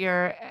 what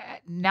are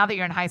now that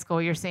you're in high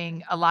school, you're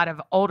seeing a lot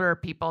of older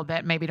people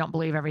that maybe don't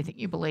believe everything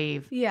you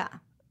believe. Yeah.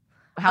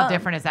 How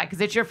different is that? Because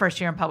it's your first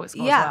year in public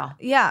school as well.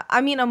 Yeah. I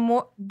mean,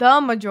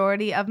 the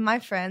majority of my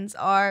friends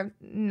are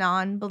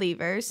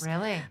non-believers.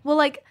 Really? Well,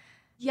 like,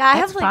 yeah, I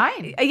That's have like,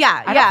 fine.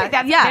 yeah, I don't think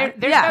that's, yeah.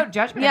 there's no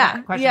judgment in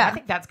that question. I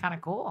think that's kind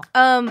of cool.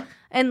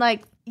 And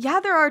like, yeah,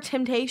 there are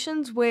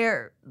temptations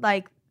where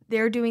like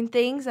they're doing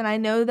things and I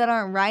know that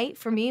aren't right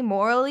for me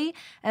morally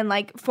and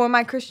like for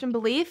my Christian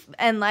belief,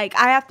 and like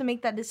I have to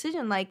make that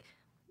decision. Like,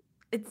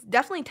 it's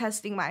definitely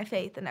testing my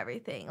faith and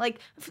everything. Like,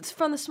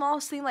 from the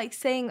smallest thing, like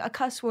saying a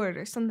cuss word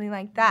or something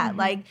like that.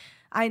 Like,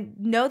 I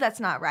know that's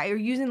not right, or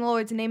using the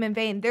Lord's name in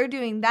vain. They're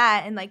doing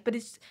that, and like, but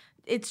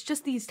it's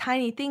just these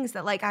tiny things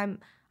that like I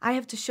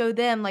have to show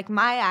them, like,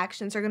 my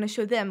actions are going to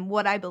show them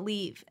what I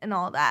believe and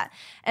all that.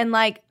 And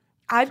like,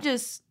 I've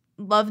just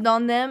loved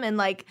on them and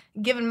like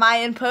given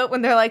my input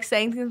when they're like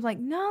saying things like,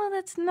 no,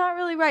 that's not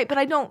really right. But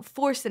I don't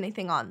force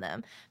anything on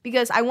them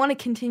because I want to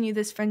continue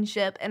this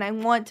friendship and I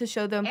want to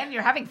show them. And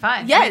you're having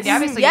fun. Yes.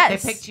 Obviously,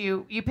 yes. they picked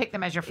you picked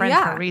them as your friends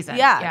for a reason.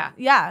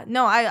 Yeah.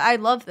 No, I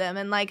love them.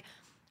 And like,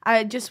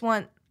 I just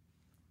want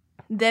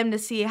them to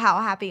see how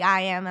happy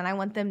I am, and I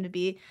want them to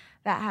be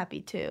that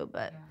happy too.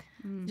 But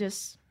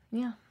just,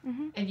 yeah.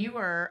 And you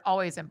were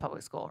always in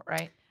public school,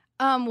 right?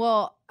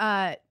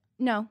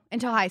 No,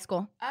 until high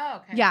school.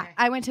 Oh, okay. Yeah, okay.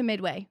 I went to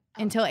Midway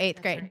until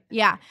 8th grade. right.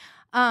 Yeah.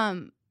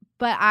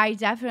 But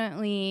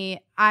I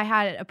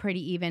had a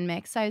pretty even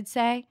mix, I would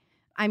say.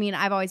 I mean,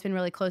 I've always been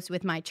really close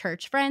with my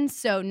church friends,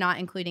 so not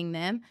including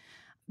them.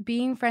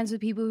 Being friends with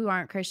people who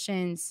aren't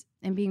Christians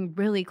and being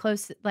really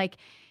close, like,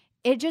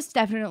 it just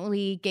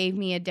definitely gave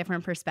me a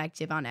different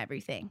perspective on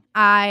everything.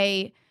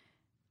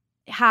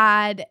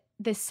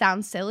 This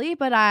sounds silly,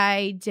 but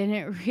I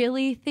didn't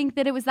really think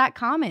that it was that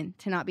common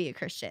to not be a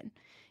Christian,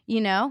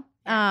 you know?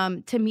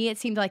 To me, it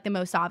seemed like the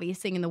most obvious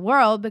thing in the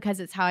world because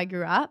it's how I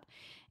grew up.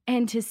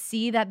 And to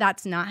see that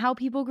that's not how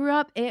people grew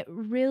up, it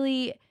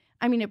really,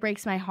 it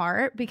breaks my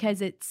heart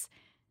because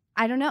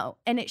I don't know.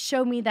 And it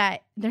showed me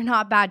that they're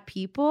not bad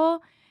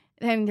people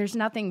and there's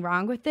nothing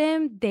wrong with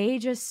them. They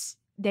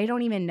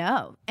don't even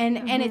know.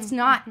 And it's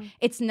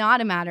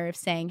not a matter of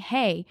saying,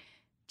 hey,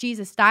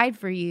 Jesus died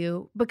for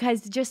you,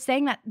 because just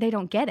saying that, they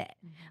don't get it.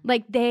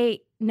 Like,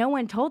 no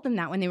one told them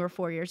that when they were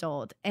 4 years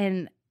old.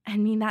 And I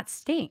mean, that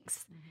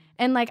stinks.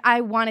 And like, I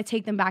want to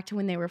take them back to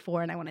when they were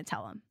 4 and I want to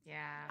tell them. Yeah.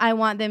 I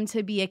want them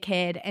to be a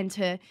kid and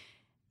to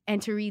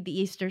read the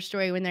Easter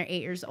story when they're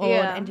 8 years old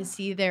and to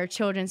see their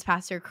children's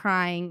pastor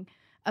crying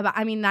about,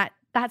 I mean, that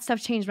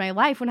stuff changed my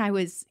life when I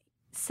was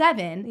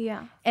 7.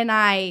 Yeah. And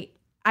I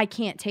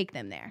can't take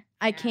them there.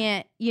 I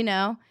can't, you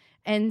know?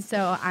 And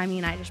so, I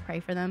mean, I just pray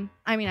for them.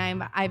 I mean,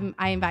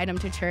 I invite them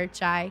to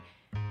church. I'm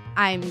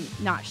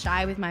not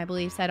shy with my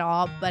beliefs at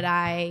all, but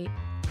I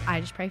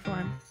just pray for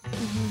them.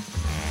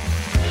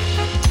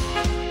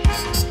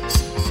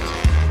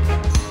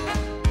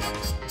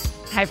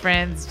 Hi,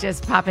 friends.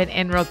 Just popping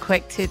in real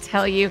quick to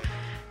tell you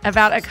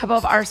about a couple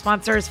of our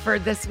sponsors for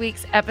this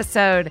week's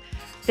episode.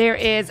 There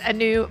is a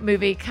new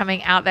movie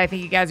coming out that I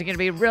think you guys are going to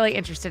be really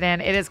interested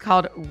in. It is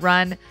called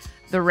Run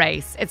the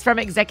Race. It's from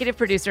executive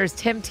producers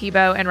Tim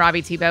Tebow and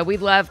Robbie Tebow. We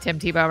love Tim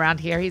Tebow around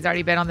here. He's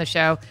already been on the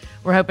show.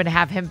 We're hoping to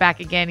have him back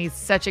again. He's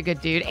such a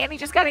good dude. And he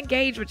just got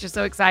engaged, which is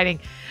so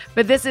exciting.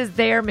 But this is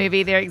their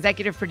movie. They're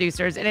executive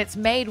producers, and it's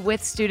made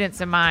with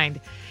students in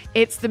mind.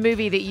 It's the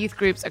movie that youth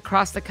groups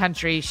across the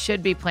country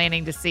should be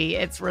planning to see.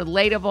 It's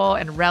relatable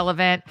and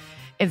relevant,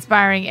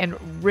 inspiring,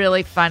 and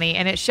really funny.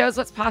 And it shows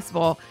what's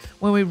possible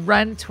when we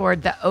run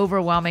toward the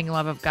overwhelming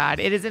love of God.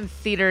 It is in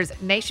theaters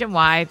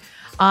nationwide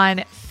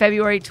on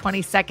February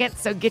 22nd.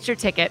 So get your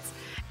tickets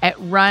at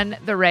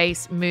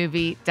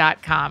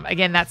runtheracemovie.com.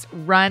 Again, that's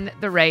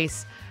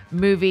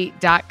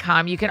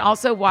runtheracemovie.com. You can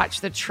also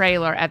watch the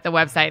trailer at the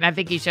website, and I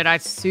think you should. I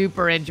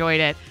super enjoyed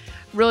it.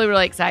 Really,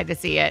 really excited to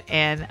see it,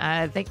 and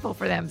thankful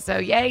for them. So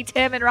yay,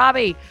 Tim and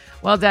Robbie.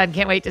 Well done.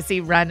 Can't wait to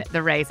see Run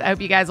the Race. I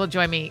hope you guys will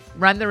join me.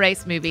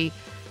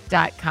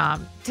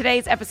 runtheracemovie.com.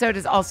 Today's episode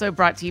is also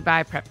brought to you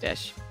by Prep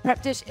Dish.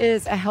 Prep Dish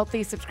is a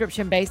healthy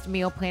subscription-based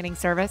meal planning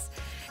service.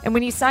 And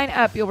when you sign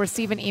up, you'll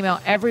receive an email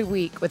every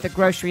week with a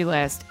grocery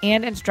list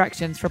and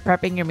instructions for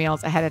prepping your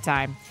meals ahead of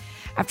time.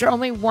 After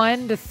only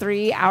 1 to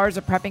 3 hours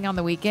of prepping on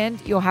the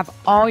weekend, you'll have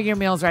all your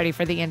meals ready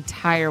for the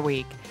entire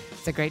week.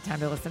 It's a great time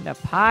to listen to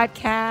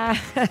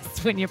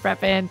podcasts when you're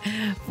prepping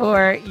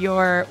for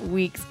your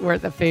week's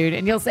worth of food.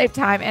 And you'll save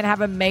time and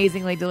have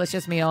amazingly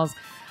delicious meals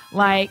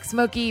like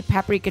smoky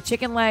paprika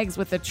chicken legs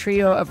with a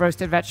trio of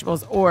roasted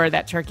vegetables or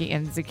that turkey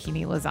and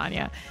zucchini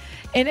lasagna.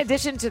 In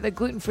addition to the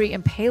gluten-free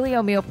and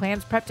paleo meal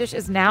plans, Prep Dish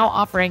is now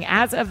offering,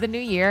 as of the new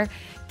year,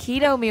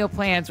 keto meal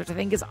plans, which I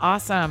think is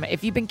awesome.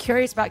 If you've been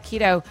curious about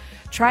keto,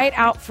 try it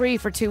out free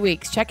for 2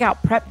 weeks. Check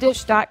out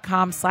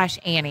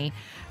prepdish.com/Annie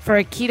for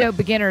a keto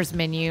beginner's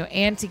menu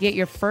and to get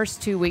your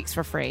first 2 weeks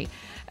for free.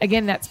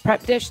 Again, that's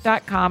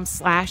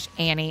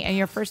prepdish.com/Annie, and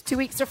your first 2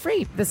 weeks are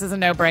free. This is a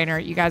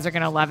no-brainer. You guys are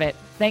going to love it.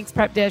 Thanks,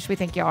 Prep Dish. We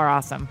think y'all are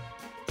awesome.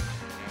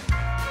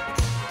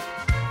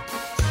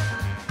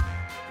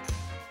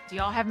 Do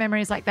y'all have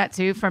memories like that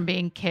too from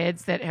being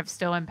kids that have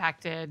still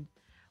impacted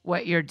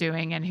what you're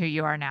doing and who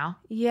you are now?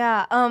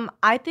 Yeah.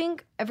 I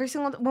think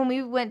when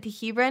we went to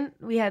Hebron,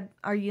 we had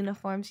our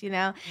uniforms, you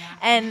know,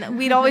 and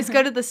we'd always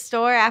go to the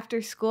store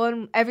after school.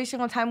 And every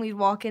single time we'd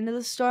walk into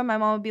the store, my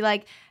mom would be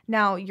like,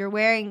 now you're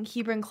wearing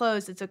Hebron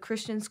clothes. It's a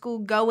Christian school.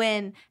 Go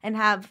in and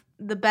have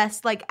the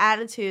best like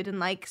attitude and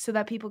like so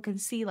that people can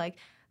see like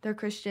they're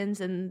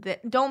Christians and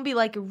don't be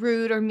like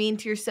rude or mean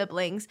to your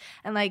siblings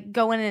and like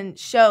go in and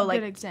show like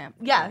good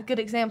example. Yeah, good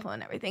example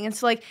and everything. And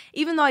so like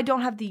even though I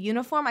don't have the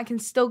uniform, I can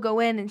still go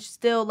in and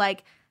still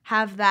like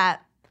have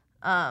that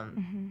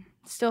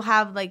still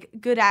have like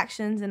good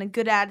actions and a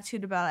good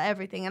attitude about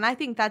everything. And I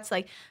think that's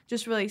like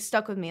just really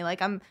stuck with me.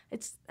 Like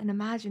it's an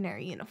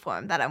imaginary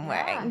uniform that I'm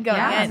wearing going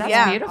in.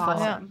 That's beautiful.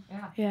 Awesome.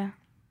 Yeah.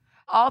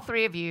 All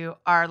three of you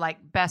are like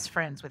best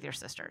friends with your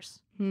sisters.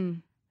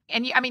 And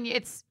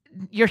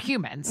you're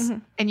humans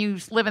and you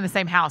live in the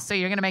same house, so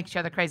you're going to make each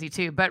other crazy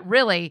too. But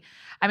really,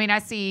 I mean, I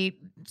see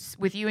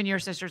with you and your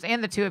sisters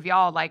and the two of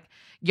y'all, like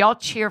y'all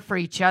cheer for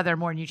each other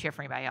more than you cheer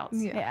for anybody else.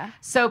 Yeah.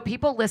 So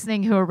people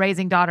listening who are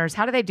raising daughters,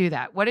 how do they do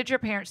that? What did your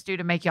parents do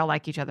to make y'all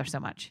like each other so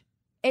much?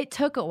 It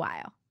took a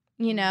while,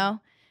 you know.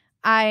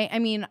 I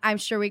mean, I'm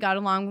sure we got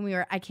along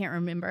when I can't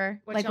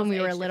remember, What's like when we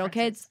y'all's were age little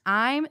differences?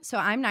 kids.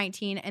 I'm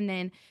 19 and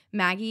then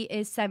Maggie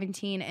is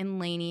 17 and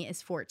Lainey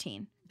is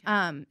 14.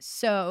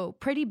 So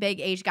pretty big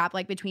age gap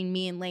like between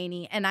me and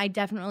Lainey, and I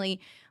definitely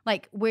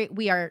like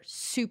we are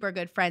super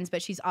good friends,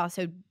 but she's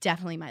also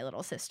definitely my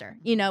little sister,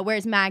 you know,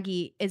 whereas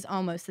Maggie is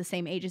almost the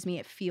same age as me.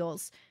 It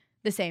feels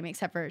the same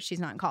except for she's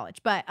not in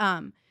college, but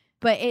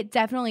it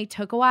definitely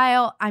took a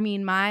while. I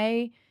mean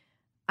my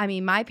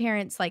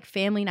parents, like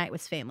family night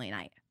was family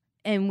night,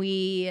 and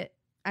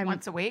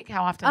once a week?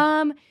 How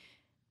often?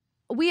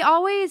 We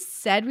always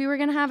said we were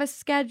gonna have a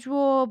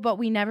schedule, but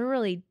we never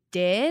really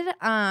did.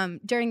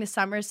 During the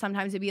summers,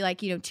 sometimes it'd be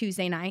like, you know,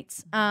 Tuesday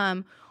nights.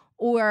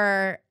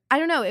 Or I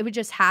don't know, it would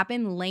just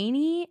happen.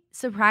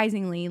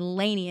 Surprisingly,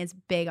 Lainey is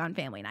big on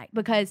family night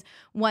because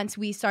once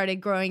we started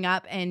growing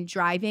up and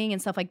driving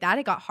and stuff like that,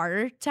 it got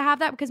harder to have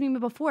that because I mean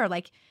before,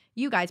 like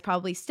you guys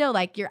probably still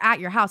like you're at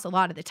your house a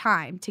lot of the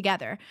time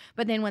together.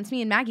 But then once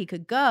me and Maggie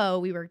could go,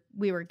 we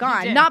were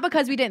gone. Not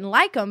because we didn't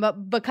like them,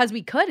 but because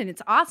we could, and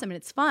it's awesome and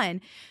it's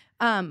fun.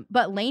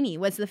 But Lainey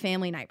was the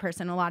family night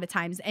person a lot of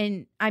times.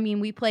 And I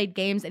mean, we played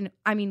games and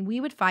I mean, we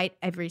would fight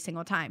every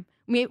single time.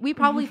 We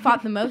probably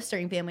fought the most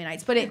during family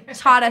nights, but it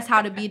taught us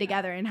how to be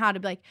together and how to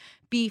like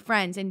be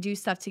friends and do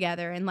stuff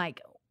together. And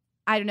like,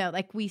 I don't know,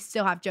 like we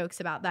still have jokes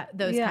about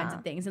those kinds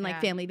of things and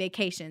like family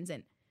vacations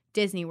and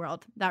Disney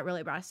World. That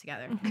really brought us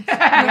together.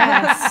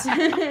 Yes.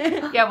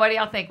 Yeah. What do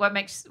y'all think?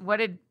 What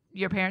did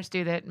your parents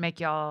do that make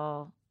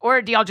y'all,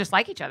 or do y'all just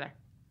like each other?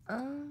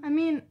 I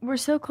mean, we're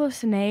so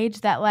close in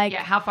age that like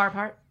Yeah. How far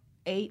apart?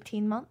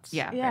 18 months.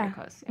 Yeah. Yeah. Very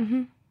close. Yeah.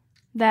 mhm,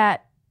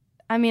 that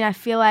I mean, I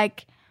feel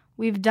like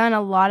we've done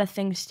a lot of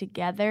things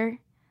together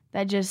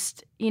that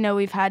just,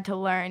 we've had to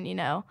learn,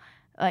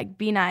 like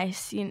be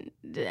nice,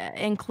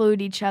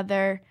 include each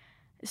other,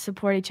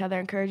 support each other,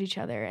 encourage each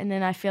other. And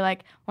then I feel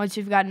like once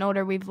we've gotten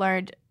older, we've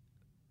learned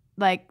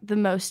like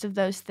most of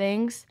those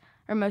things.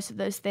 And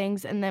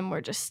then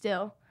we're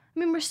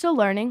still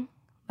learning.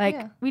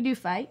 Like we do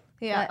fight.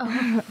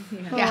 Yeah.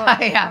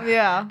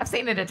 Yeah. I've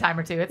seen it a time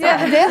or two. It's all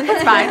right.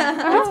 It's fine.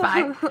 It's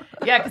fine.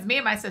 Yeah, because me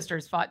and my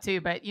sisters fought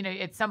too. But,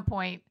 at some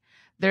point,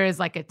 there is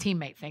like a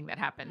teammate thing that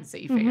happens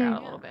that you figure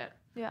out a little bit.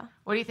 Yeah.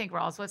 What do you think,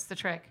 Rawls? What's the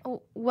trick?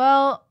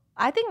 Well,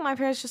 I think my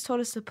parents just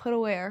told us to put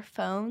away our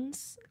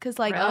phones. Because,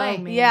 like,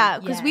 Really?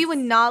 because we would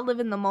not live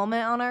in the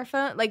moment on our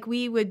phone. Like,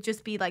 we would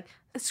just be, like,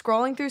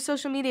 scrolling through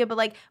social media. But,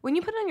 like, when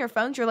you put on your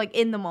phones, you're, like,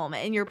 in the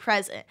moment and you're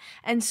present.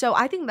 And so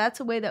I think that's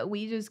a way that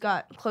we just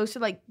got closer.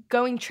 Like,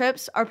 going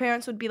trips, our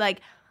parents would be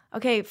like,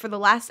 okay, for the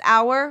last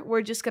hour,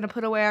 we're just going to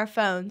put away our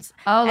phones.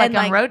 Oh, like and,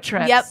 on road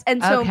trips. Yep.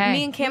 And so Okay.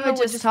 me and Cameron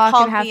would just talk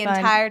talk and have the fun.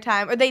 entire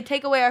time. Or they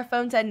take away our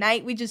phones at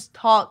night. We just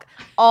talk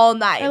all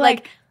night. Or,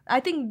 Like, I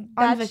think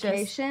on that's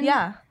vacation,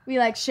 yeah. we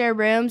like share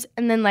rooms,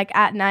 and then like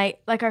at night,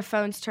 like our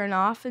phones turn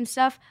off and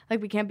stuff.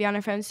 Like we can't be on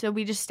our phones, so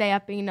we just stay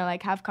up and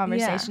like have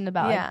conversation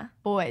about like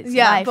boys,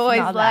 Yeah, life and boys'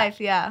 all that.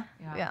 life. Yeah.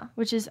 Yeah. Yeah.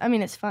 Which is, I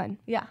mean, it's fun.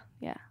 Yeah.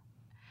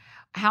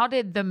 How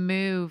did the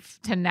move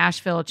to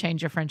Nashville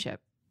change your friendship?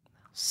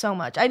 So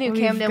much. I knew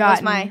We've Camden was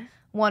gotten my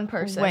one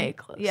person. Way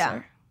closer.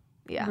 Yeah.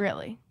 Yeah.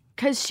 Really,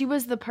 because she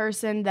was the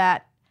person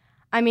that,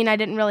 I mean, I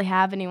didn't really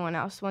have anyone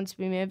else once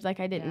we moved. Like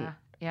I didn't,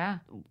 Yeah.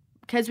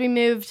 because we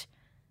moved,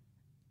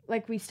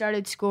 like we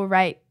started school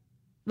right,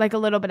 like a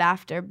little bit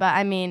after. But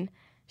I mean,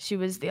 she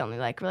was the only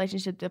like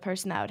relationship, the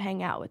person I would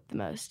hang out with the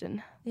most,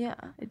 and Yeah.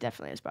 it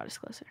definitely has brought us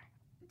closer.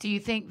 Do you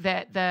think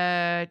that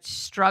the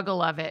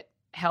struggle of it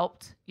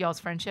helped y'all's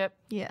friendship?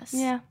 Yes.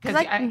 Yeah. Because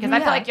I feel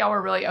like y'all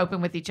were really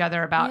open with each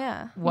other about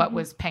Yeah. what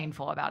was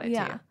painful about it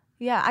Yeah. too.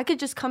 Yeah, I could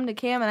just come to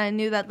Cam and I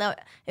knew that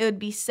it would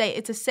be safe.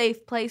 It's a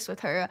safe place with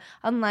her.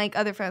 Unlike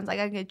other friends, like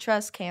I could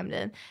trust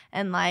Camden,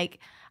 and like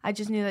I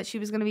just knew that she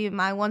was gonna be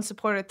my one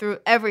supporter through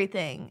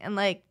everything. And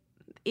like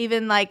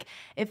even like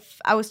if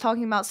I was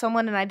talking about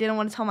someone and I didn't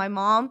want to tell my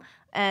mom,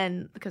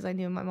 and because I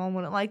knew my mom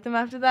wouldn't like them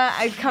after that,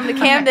 I'd come to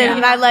Camden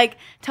and I'd like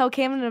tell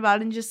Camden about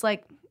it and just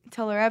like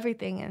tell her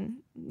everything. And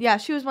yeah,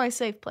 she was my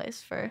safe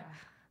place for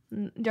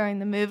during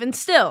the move, and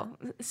still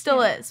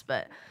is.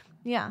 But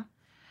yeah.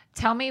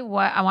 Tell me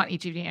what, I want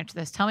each of you to answer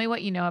this. Tell me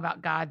what you know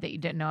about God that you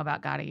didn't know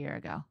about God a year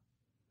ago,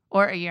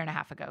 or a year and a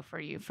half ago for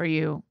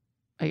you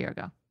a year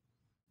ago.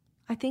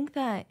 I think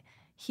that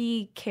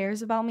he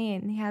cares about me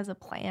and he has a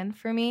plan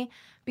for me,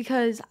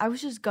 because I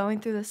was just going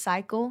through the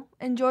cycle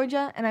in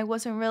Georgia and I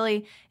wasn't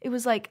really, it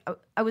was like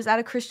I was at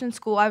a Christian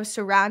school, I was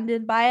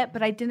surrounded by it,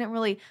 but I didn't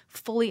really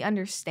fully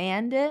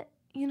understand it.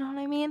 You know what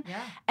I mean?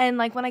 Yeah. And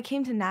like when I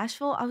came to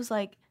Nashville, I was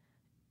like,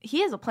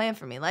 he has a plan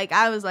for me. Like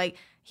I was like,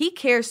 he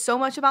cares so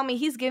much about me.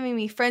 He's giving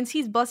me friends.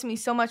 He's blessing me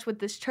so much with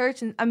this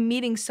church, and I'm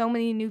meeting so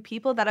many new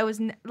people that I was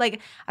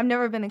like, I've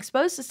never been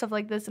exposed to stuff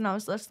like this. And I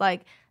was just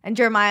like, and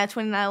Jeremiah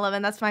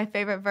 29:11, that's my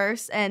favorite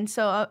verse. And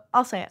so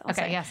I'll say it.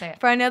 Say it.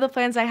 For I know the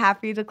plans I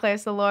have for you,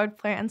 declares the Lord,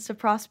 plans to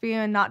prosper you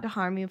and not to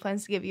harm you,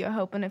 plans to give you a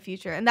hope and a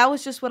future. And that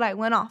was just what I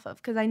went off of,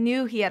 because I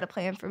knew he had a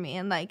plan for me.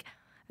 And like,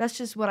 that's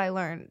just what I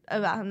learned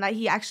about him, that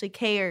he actually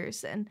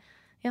cares. And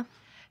yeah.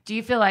 Do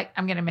you feel like,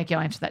 I'm going to make you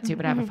answer that too,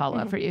 but I have a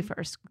follow-up for you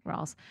first,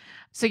 Rawls.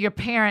 So your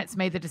parents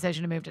made the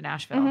decision to move to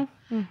Nashville,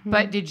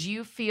 but did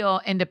you feel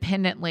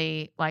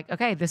independently like,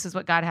 okay, this is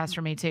what God has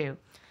for me too?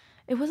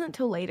 It wasn't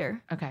till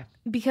later. Okay.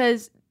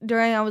 Because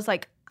during, I was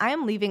like, I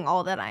am leaving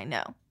all that I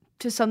know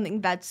to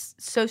something that's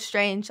so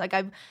strange. Like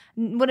I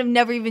would have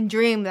never even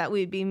dreamed that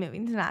we'd be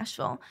moving to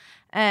Nashville.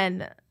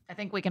 And I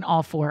think we can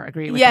all four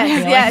agree with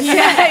yes, that.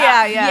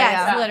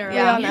 yes, literally.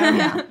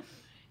 Yeah.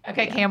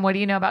 Okay, Cam, what do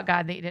you know about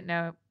God that you didn't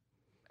know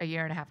a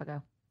year and a half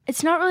ago?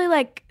 It's not really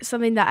like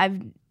something that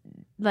I've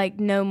like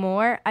know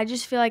more. I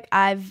just feel like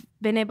I've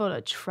been able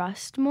to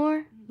trust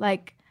more,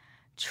 like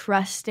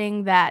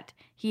trusting that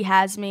he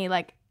has me.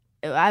 Like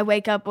I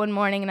wake up one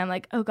morning and I'm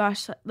like, oh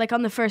gosh, like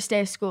on the first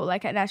day of school,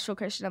 like at Nashville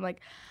Christian, I'm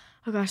like,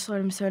 oh gosh,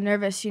 Lord, I'm so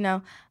nervous,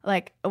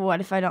 like what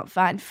if I don't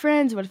find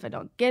friends? What if I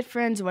don't get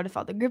friends? What if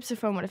all the groups are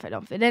fun? What if I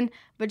don't fit in?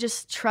 But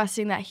just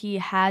trusting that he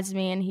has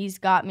me and he's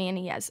got me and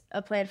he has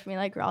a plan for me,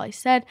 like Raleigh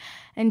said,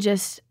 and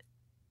just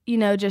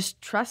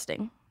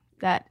trusting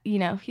that,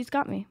 he's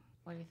got me.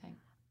 What do you think?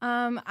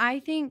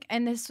 I think,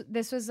 and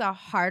this was a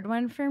hard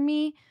one for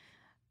me,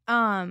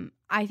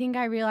 I think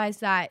I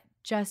realized that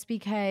just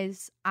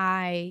because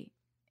I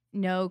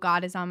know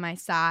God is on my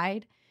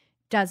side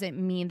doesn't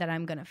mean that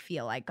I'm going to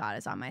feel like God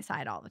is on my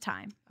side all the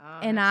time.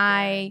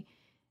 And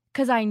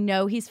because I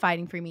know he's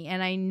fighting for me,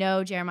 and I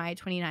know Jeremiah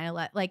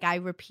 29:11, like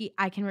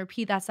I can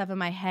repeat that stuff in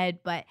my head,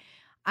 but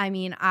I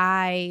mean,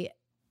 I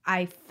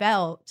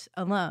felt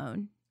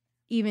alone,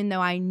 even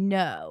though I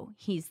know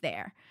he's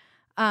there.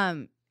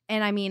 And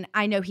I mean,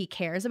 I know he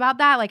cares about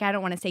that. Like, I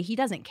don't want to say he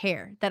doesn't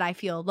care that I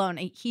feel alone.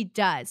 He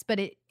does, but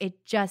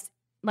it just,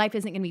 life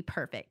isn't going to be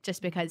perfect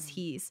just because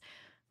he's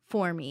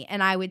for me.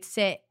 And I would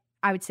sit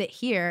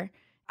here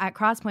at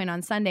Crosspoint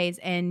on Sundays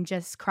and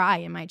just cry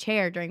in my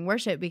chair during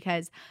worship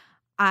because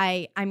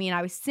I mean,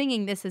 I was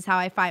singing "This Is How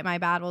I Fight My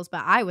Battles,"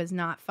 but I was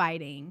not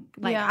fighting.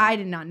 Like, I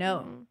did not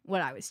know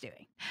what I was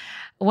doing.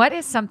 What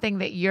is something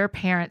that your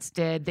parents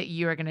did that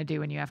you are going to do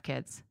when you have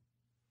kids?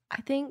 I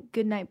think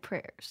goodnight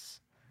prayers.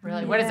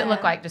 Really? What does it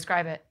look like?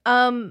 Describe it.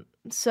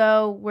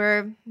 So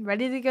we're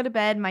ready to go to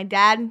bed. My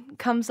dad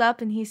comes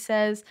up and he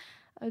says,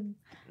 what's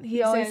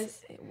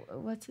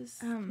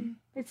his name?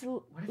 It's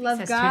What if he love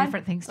says two God,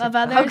 different things to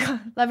love you? others,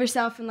 love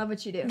yourself, and love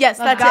what you do. Yes,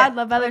 love that's God, it.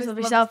 love others, love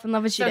yourself, and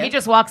love what you So do. he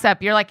just walks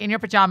up. You're like in your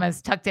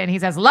pajamas, tucked in. He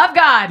says, "Love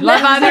God,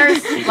 love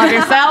others, love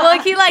yourself.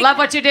 Like, he like love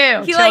what you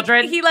do, he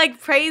children." he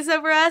prays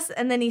over us,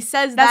 and then he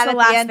says That's that the at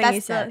last the end. thing he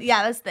That's says.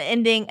 that's the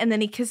ending, and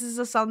then he kisses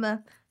us on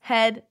the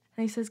head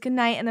and he says good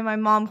night, and then my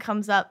mom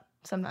comes up.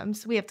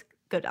 Sometimes we have to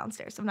go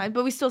downstairs sometimes,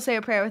 but we still say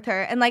a prayer with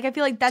her, and like I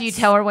feel like that's. Do you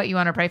tell her what you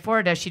want to pray for,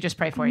 or does she just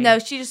pray for you? No,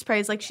 she just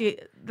prays like And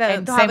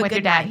they'll same have a with your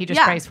good dad. night. He just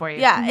Yeah. prays for you.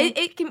 Yeah,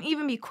 it can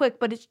even be quick,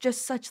 but it's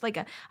just such like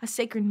a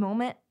sacred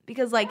moment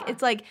because like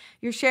it's like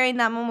you're sharing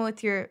that moment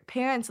with your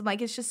parents, and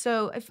like it's just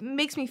so it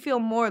makes me feel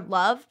more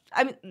loved.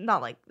 I mean,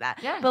 not like that,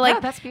 Yeah, but like no,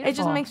 that's it just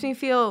beautiful. makes me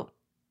feel.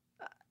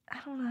 I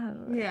don't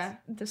know how to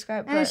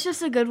describe, and it's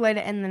just a good way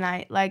to end the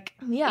night. Like,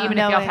 yeah, Even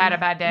if y'all had a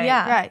bad day.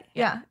 yeah, Right.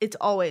 yeah. It's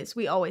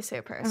we always say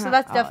a prayer, so Uh-huh,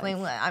 that's definitely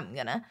always. what I'm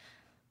gonna.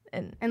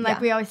 And like yeah.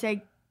 we always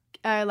say,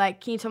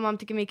 like, can you tell mom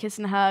to give me a kiss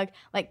and a hug?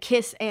 Like,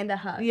 kiss and a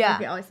hug. Yeah. Like,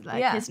 we always say that,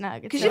 Yeah. kiss and a hug.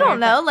 It's Because so you don't weird,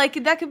 know,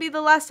 like that could be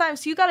the last time.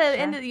 So you gotta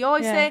end it. You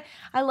always Yeah. say,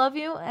 "I love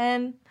you,"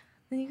 and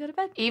then you go to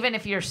bed. Even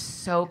if you're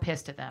so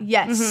pissed at them.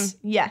 Yes,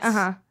 yes.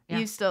 Uh-huh. Yeah.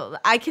 You still.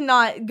 I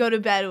cannot go to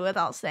bed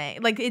without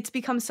saying, like, it's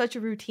become such a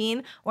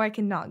routine, or I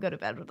cannot go to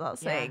bed without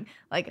saying,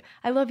 like,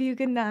 "I love you,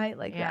 good night,"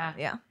 like Yeah. that.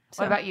 Yeah.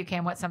 What about you,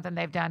 Cam? What's something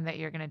they've done that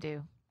you're going to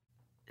do?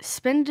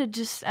 Spend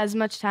just as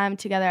much time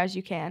together as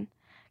you can.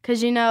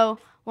 Because, you know,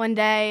 one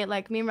day,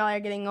 like, me and Riley are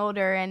getting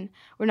older, and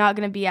we're not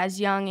going to be as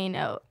young, you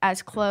know,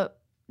 as close,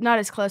 not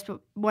as close,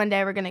 but one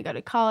day we're going to go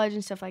to college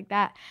and stuff like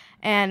that.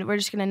 And we're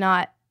just going to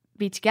not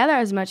be together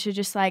as much. So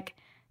just, like,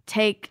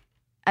 take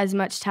as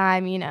much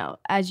time, you know,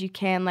 as you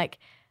can. Like,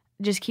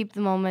 just keep the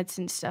moments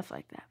and stuff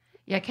like that.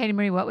 Yeah, Katie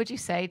Marie, what would you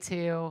say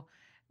to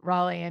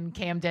Raleigh and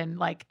Camden?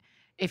 Like,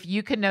 if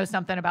you could know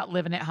something about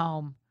living at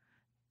home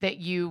that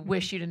you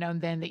wish you'd have known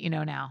then that you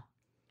know now.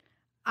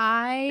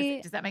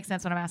 Does that make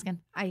sense what I'm asking?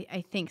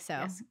 I think so.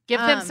 Yes. Give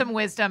them some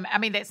wisdom. I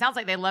mean, it sounds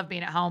like they love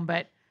being at home,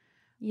 but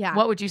Yeah.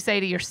 what would you say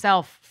to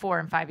yourself 4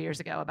 and 5 years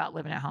ago about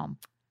living at home?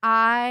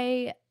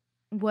 I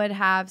would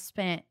have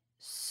spent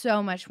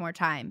so much more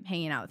time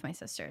hanging out with my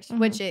sisters,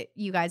 which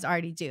you guys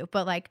already do.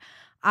 But like,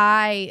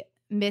 I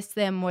miss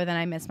them more than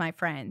I miss my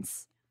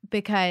friends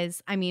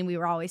because I mean, we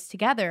were always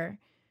together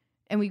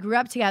and we grew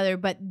up together,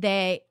 but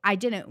I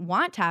didn't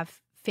want to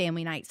have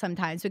family night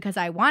sometimes because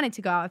I wanted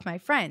to go out with my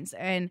friends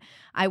and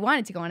I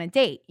wanted to go on a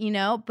date, you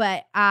know,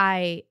 but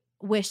I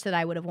wish that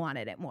I would have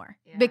wanted it more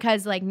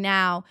because like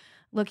now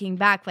looking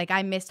back, like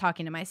I miss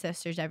talking to my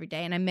sisters every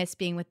day and I miss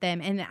being with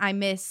them and I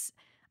miss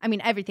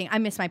everything. I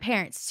miss my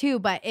parents too,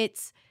 but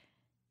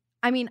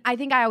I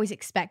think I always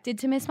expected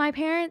to miss my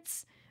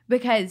parents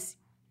because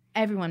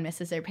everyone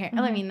misses their parents.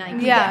 I mean, like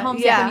you get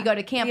homesick when you go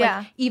to camp.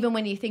 Like even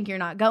when you think you're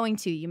not going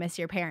to, you miss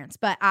your parents.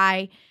 But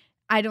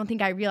I don't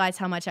think I realized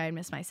how much I would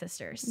miss my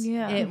sisters.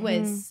 Yeah. It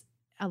was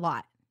a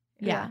lot.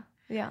 Yeah.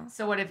 Yeah.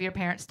 So what have your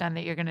parents done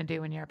that you're going to do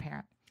when you're a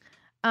parent?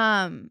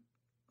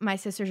 My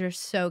sisters are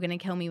so going to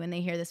kill me when they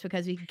hear this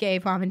because we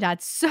gave mom and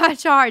dad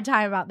such a hard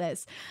time about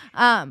this.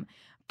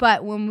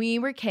 But when we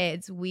were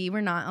kids, we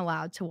were not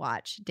allowed to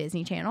watch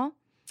Disney Channel.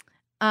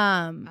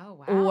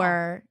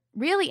 Or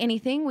really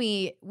anything.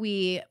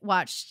 We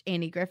watched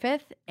Andy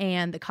Griffith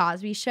and The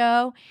Cosby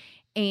Show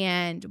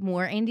and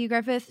more Andy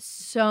Griffith,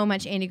 so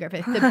much Andy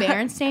Griffith. The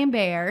Berenstain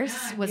Bears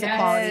was a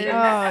quality.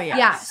 Oh, yeah.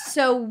 Yeah.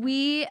 So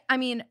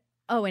and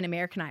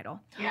American Idol.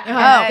 Yeah.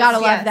 Oh, gotta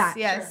love that.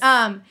 Yes.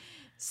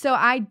 So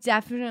I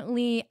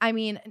definitely,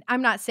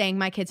 I'm not saying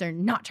my kids are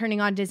not turning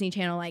on Disney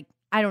Channel. Like,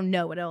 I don't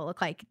know what it'll look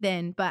like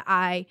then, but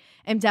I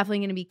am definitely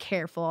going to be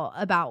careful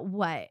about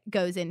what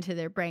goes into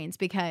their brains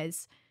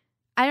because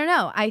I don't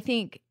know. I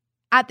think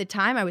at the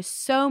time I was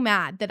so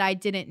mad that I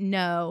didn't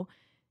know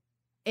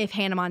if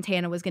Hannah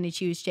Montana was going to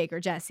choose Jake or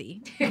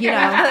Jesse, you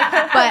know,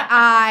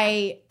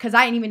 because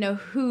I didn't even know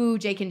who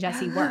Jake and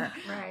Jesse were.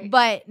 Right.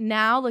 But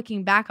now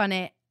looking back on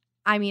it,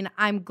 I mean,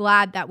 I'm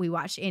glad that we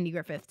watched Andy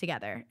Griffith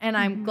together. And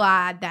I'm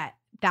glad that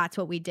that's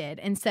what we did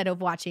instead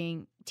of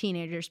watching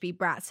teenagers be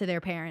brats to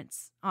their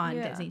parents on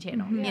Disney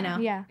Channel, you know?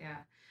 Yeah.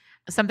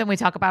 Something we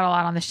talk about a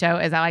lot on the show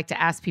is I like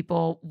to ask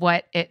people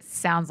what it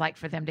sounds like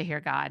for them to hear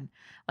God.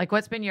 Like,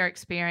 what's been your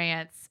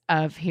experience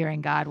of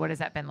hearing God? What has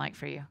that been like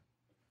for you?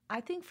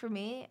 I think for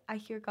me, I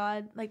hear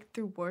God like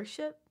through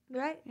worship,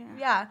 right?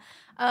 Yeah.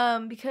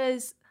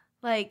 Because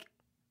like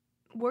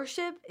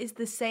worship is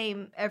the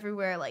same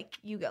everywhere. Like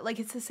you go, like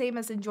it's the same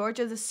as in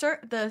Georgia. The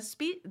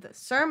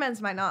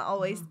sermons might not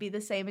always be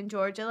the same in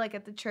Georgia, like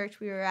at the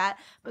church we were at,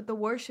 but the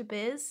worship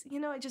is.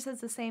 You know, it just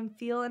has the same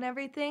feel and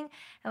everything,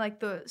 and like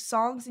the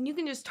songs, and you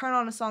can just turn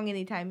on a song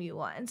anytime you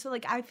want. And so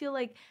like I feel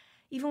like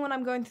even when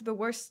I'm going through the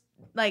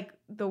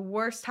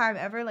worst time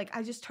ever, like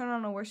I just turn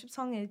on a worship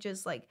song and it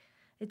just like.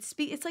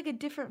 It's like a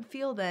different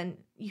feel than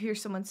you hear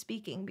someone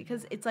speaking,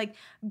 because it's like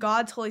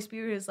God's Holy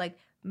Spirit is like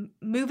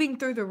moving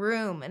through the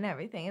room and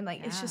everything, and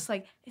like it's just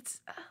like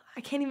I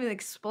can't even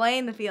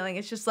explain the feeling.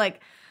 It's just like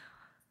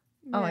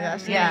oh my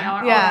gosh,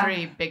 All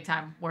three big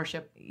time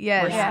worship.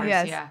 Yes.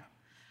 Yeah.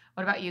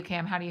 What about you,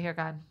 Cam? How do you hear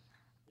God?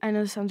 I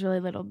know this sounds really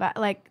little, but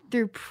like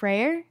through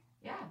prayer.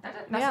 Yeah,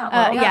 that's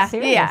not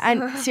little. Yeah,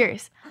 I'm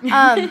serious.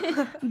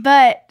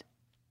 But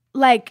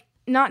like.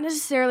 Not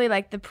necessarily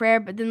like the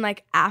prayer, but then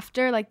like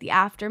after, like the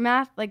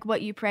aftermath, like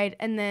what you prayed,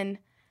 and then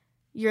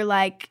you're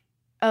like,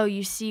 oh,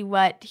 you see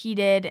what he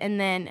did, and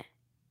then,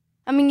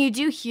 I mean, you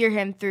do hear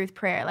him through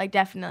prayer, like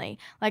definitely.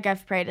 Like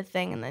I've prayed a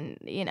thing, and then,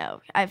 you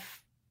know,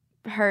 I've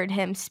heard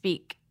him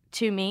speak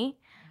to me,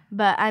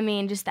 but I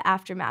mean, just the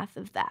aftermath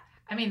of that.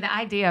 I mean, the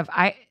idea of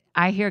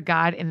I hear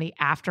God in the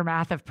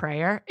aftermath of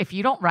prayer. If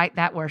you don't write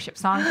that worship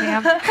song,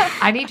 Cam,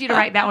 I need you to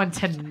write that one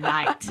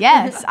tonight.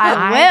 Yes,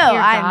 I will.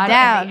 Hear I'm God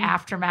down. in the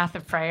aftermath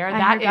of prayer. I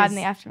hear God in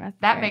the aftermath.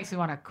 That makes me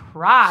want to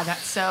cry.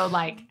 That's so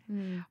like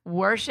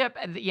worship.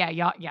 Yeah,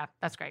 y'all. Yeah,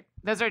 that's great.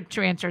 Those are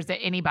true answers that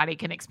anybody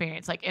can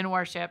experience, like in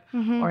worship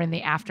or in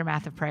the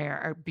aftermath of prayer,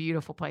 are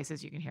beautiful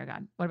places you can hear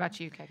God. What about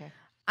you, KK?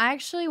 I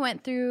actually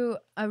went through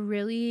a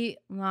really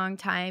long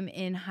time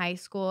in high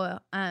school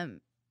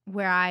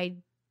where I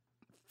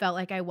felt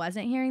like I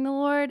wasn't hearing the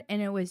Lord,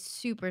 and it was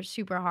super,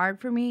 super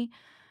hard for me.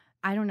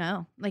 I don't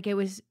know. Like it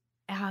was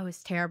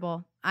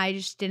terrible. I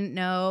just didn't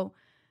know.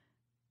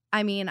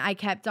 I mean, I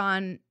kept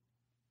on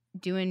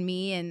doing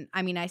me, and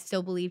I mean, I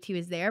still believed he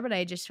was there, but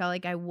I just felt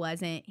like I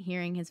wasn't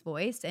hearing his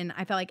voice, and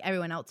I felt like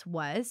everyone else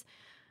was.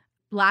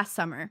 Last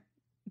summer,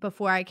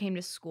 before I came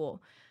to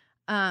school,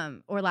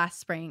 or last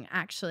spring,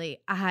 actually,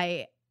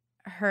 I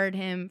heard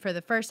him for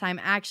the first time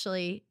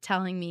actually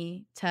telling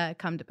me to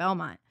come to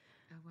Belmont.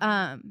 Oh,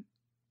 wow.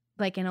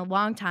 Like in a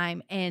long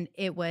time, and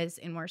it was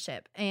in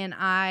worship. And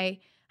I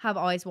have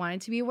always wanted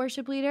to be a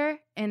worship leader,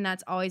 and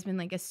that's always been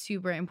like a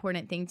super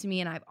important thing to me,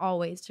 and I've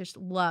always just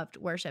loved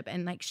worship,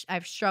 and like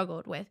I've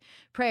struggled with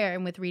prayer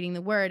and with reading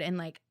the word, and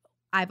like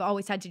I've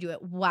always had to do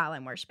it while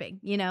I'm worshiping,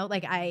 you know,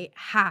 like I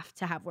have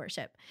to have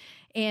worship.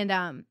 And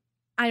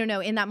I don't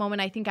know, in that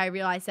moment I think I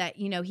realized that,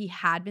 you know, he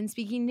had been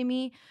speaking to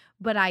me,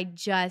 but I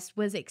just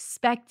was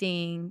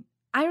expecting,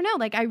 I don't know,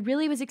 like I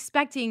really was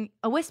expecting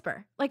a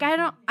whisper. Like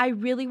I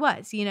really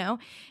was, you know?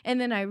 And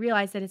then I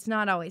realized that it's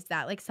not always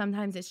that. Like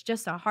sometimes it's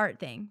just a heart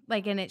thing.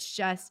 Like, and it's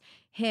just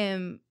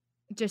him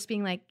just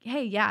being like,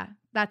 hey, yeah,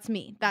 that's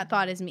me. That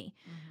thought is me.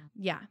 Mm-hmm.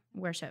 Yeah,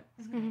 worship.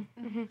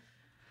 Mm-hmm. Mm-hmm.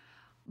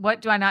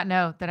 What do I not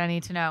know that I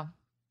need to know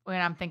when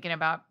I'm thinking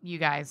about you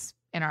guys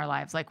in our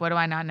lives? Like, what do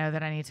I not know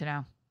that I need to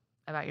know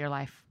about your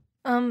life?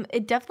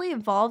 It definitely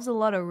involves a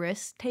lot of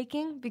risk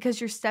taking, because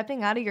you're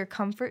stepping out of your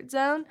comfort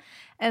zone,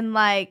 and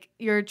like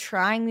you're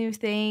trying new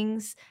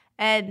things,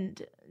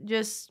 and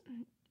just,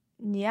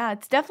 yeah,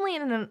 it's definitely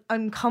an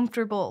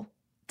uncomfortable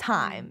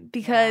time,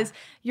 because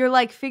you're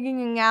like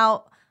figuring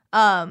out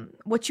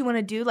what you want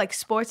to do, like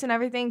sports and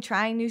everything,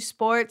 trying new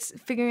sports,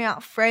 figuring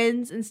out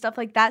friends and stuff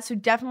like that. So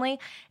definitely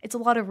it's a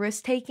lot of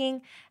risk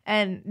taking,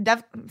 and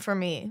for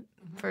me,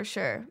 for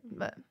sure.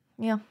 But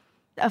yeah.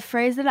 A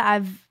phrase that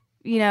I've,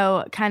 you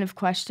know, kind of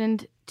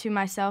questioned to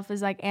myself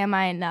is like, am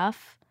I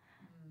enough?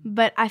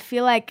 But I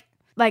feel like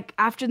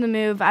after the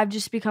move, I've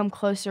just become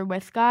closer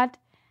with God.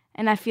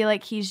 And I feel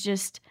like he's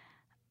just,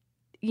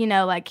 you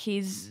know, like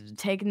he's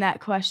taken that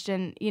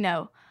question, you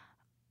know,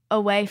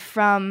 away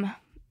from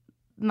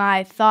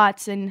my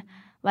thoughts, and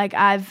like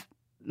I've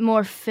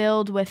more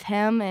filled with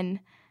him. And,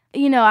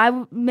 you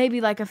know, maybe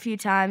like a few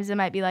times it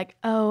might be like,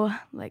 oh,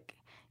 like,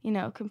 you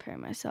know, compare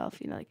myself,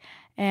 you know, like,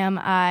 am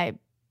I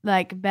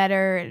like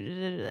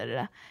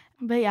better?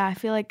 But yeah, I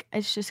feel like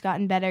it's just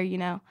gotten better, you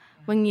know,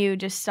 when you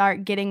just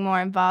start getting more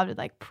involved with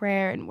like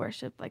prayer and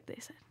worship, like they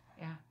said.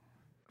 Yeah.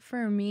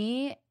 For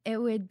me, it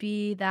would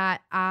be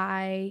that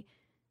I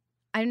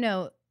don't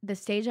know, the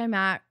stage I'm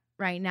at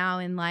right now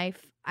in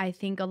life, I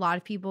think a lot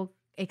of people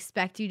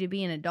expect you to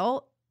be an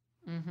adult,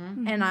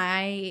 and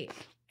I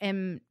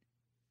am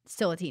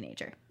still a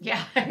teenager.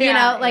 Yeah. You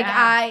know, like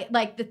I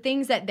like the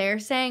things that they're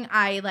saying,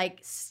 I like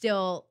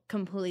still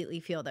completely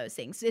feel those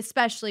things,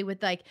 especially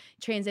with like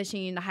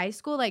transitioning into high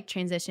school, like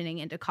transitioning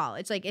into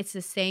college. Like it's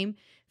the same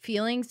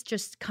feelings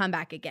just come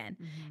back again.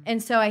 Mm-hmm.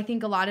 And so I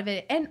think a lot of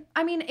it, and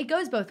I mean, it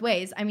goes both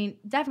ways. I mean,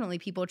 definitely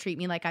people treat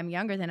me like I'm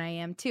younger than I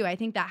am too. I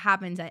think that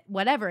happens at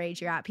whatever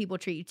age you're at. People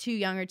treat you too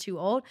young or too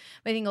old.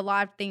 But I think a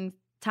lot of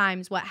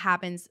times what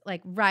happens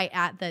like right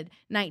at the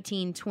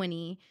 19,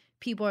 20,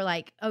 people are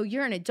like, oh,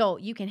 you're an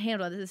adult, you can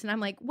handle this. And I'm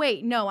like,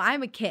 wait, no,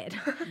 I'm a kid.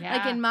 Yeah.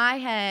 Like in my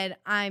head,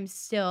 I'm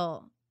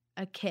still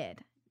a kid,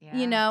 Yeah.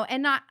 you know,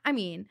 and not, I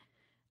mean,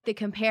 the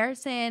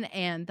comparison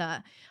and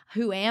the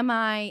who am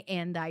I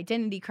and the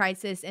identity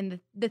crisis and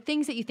the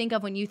things that you think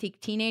of when you think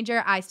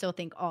teenager, I still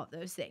think all of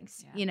those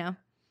things, Yeah. you know?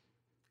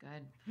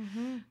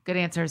 Good. Good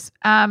answers.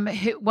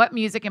 What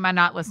music am I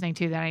not listening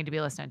to that I need to be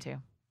listening to?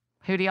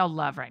 Who do y'all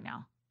love right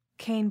now?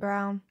 Kane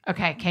Brown.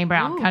 Okay, Kane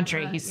Brown, Ooh,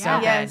 country. good. He's Yeah. so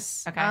good.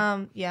 Yes.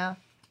 Okay. Yeah.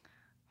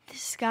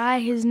 This guy,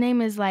 his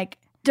name is like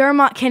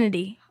Dermot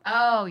Kennedy.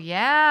 Oh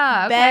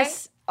yeah. Okay.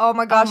 Best. Oh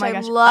my gosh, Oh my I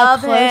gosh.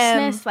 love a him.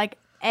 closeness, like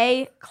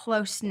a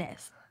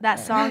closeness. That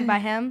song by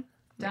him,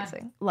 Done.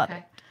 Amazing. love Okay.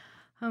 it.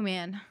 Oh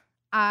man,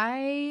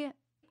 I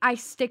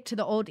stick to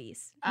the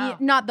oldies, Oh.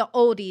 not the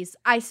oldies.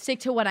 I stick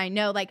to what I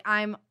know. Like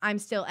I'm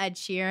still Ed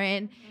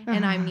Sheeran,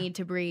 and I Need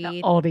to Breathe.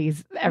 The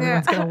oldies.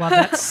 Everyone's Yeah. gonna love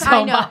that so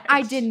I know. much.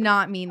 I did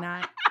not mean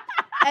that.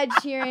 Ed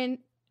Sheeran,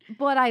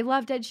 but I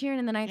loved Ed Sheeran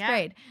in the ninth Yeah.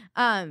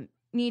 grade.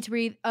 Need to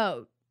Breathe.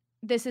 Oh,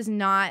 this is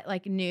not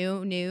like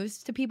new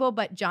news to people,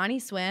 but Johnny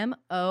Swim.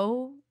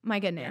 Oh my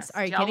goodness, Yes.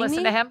 are you Y'all kidding listen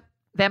me? to him?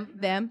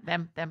 Them.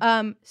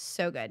 Them.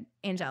 So good,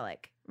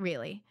 angelic,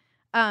 really.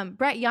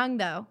 Brett Young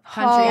though, Oh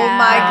country.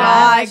 my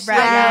Yeah. gosh. Brett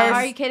yes. Young.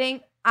 Are you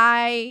kidding?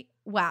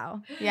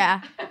 Wow.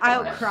 Yeah.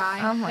 I'll cry.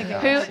 Oh my Like,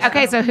 gosh. Who?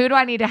 Okay, so who do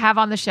I need to have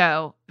on the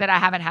show that I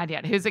haven't had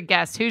yet? Who's a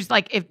guest? Who's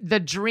like if the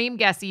dream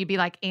guest? You'd be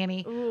like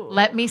Annie.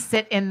 Let me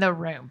sit in the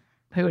room.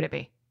 Who would it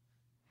be?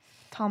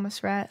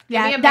 Thomas Rhett.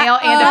 Give me a that- male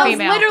and that a was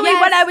female. literally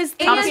Yes. what I was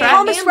Thomas thinking. Rhett?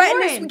 Thomas Rhett.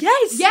 Lauren.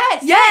 Yes.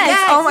 Yes.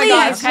 Yes. Oh my please.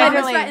 gosh. Okay. Thomas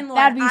Literally, Rhett and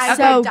Lauren. that'd be I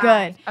so would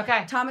die. good.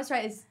 Okay. Thomas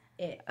Rhett is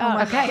it. Oh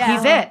my Okay, God.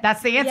 he's it.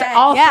 That's the answer. Yes.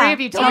 All Yeah. three of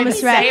you told me the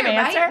Thomas Rhett. same Right?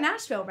 answer.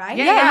 Nashville, right?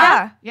 Yeah, Yeah.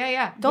 yeah, yeah,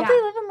 yeah. Don't Yeah.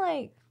 they live in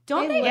like?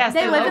 Don't they? Yes,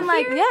 They they live live in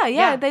like here? yeah.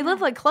 Yeah. They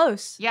live like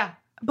close. Yeah.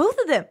 Both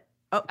of them.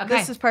 Oh, Okay.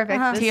 this is perfect.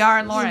 Uh-huh. This- TR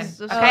and Lauren. this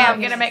is- Okay, Oh, I'm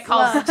gonna yes. make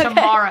calls Love.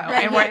 tomorrow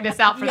Right. and work this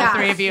out for the Yeah.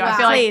 three of you. I Wow.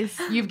 feel like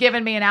Please. you've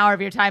given me an hour of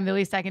your time. The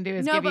least I can do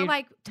is No, give but you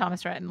like,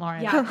 Thomas Rhett and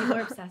Lauren. yeah, people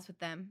are obsessed with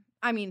them.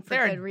 I mean, for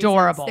They're good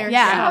adorable. reasons. They're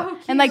Yeah. so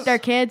cute. And like their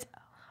kids,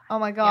 Oh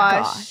my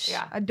gosh. gosh.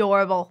 Yeah.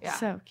 Adorable. Yeah.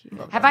 so cute.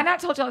 Have I not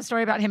told y'all a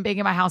story about him being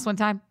in my house one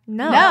time?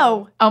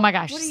 No. Oh my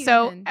gosh. What are you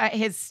So doing?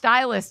 his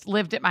stylist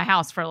lived at my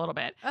house for a little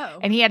bit. Oh,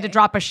 And he had to okay.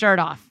 drop a shirt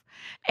off.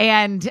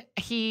 And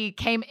he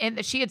came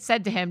in. She had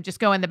said to him, just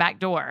go in the back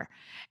door.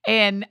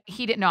 And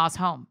he didn't know I was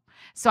home.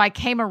 So I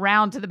came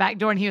around to the back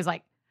door and he was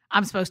like,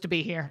 I'm supposed to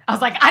be here. I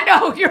was like, I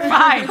know, you're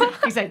fine.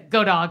 He said,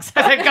 go dogs.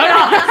 I said, go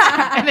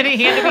dogs. And then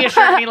he handed me a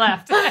shirt and he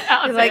left.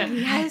 That was You're like, it.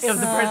 yes. It was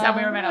the first time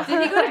we were met. I was Did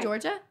like, he go to okay.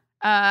 Georgia?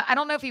 I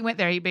don't know if he went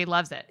there. He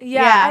loves it.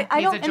 Yeah. Yeah. I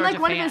He's don't. a And Georgia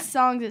like one fan. of his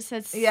songs, it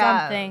says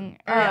Yeah. something.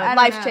 Or, I don't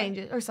life know.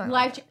 changes or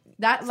something.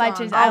 That Life song.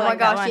 Changes. Oh I my like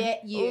that gosh. one.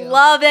 Get you.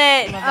 Love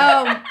it.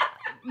 Oh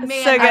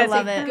man, So good. that's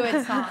Love a it.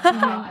 good song.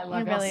 Oh, I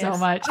love It y'all really so is.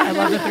 much. I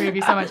love the three of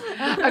you so much.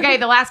 Okay,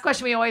 the last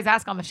question we always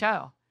ask on the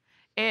show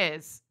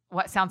is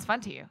what sounds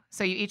fun to you?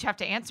 So you each have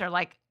to answer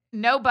like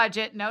no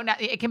budget,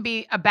 it can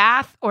be a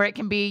bath or it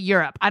can be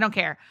Europe. I don't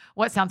care.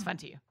 What sounds fun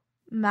to you?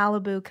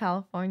 Malibu,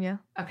 California.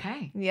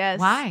 Okay. Yes.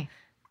 Why?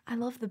 I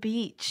love the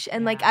beach.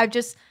 And like Yeah.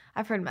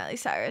 I've heard Miley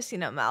Cyrus,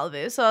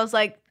 Malibu. So I was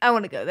like, I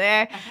want to go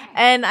there. Okay.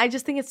 And I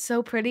just think it's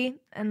so pretty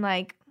and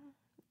like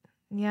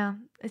yeah,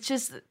 it's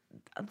just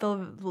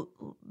the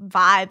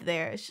vibe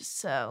there is just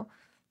so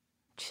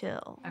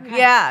chill. Okay.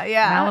 Yeah,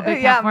 yeah.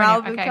 Malibu, yeah, California.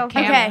 Malibu, Okay,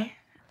 California. Cam?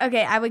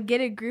 Okay, I would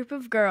get a group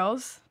of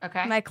girls.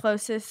 Okay. My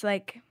closest,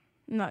 like,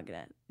 I'm not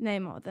gonna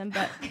name all of them,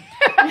 but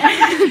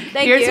Thank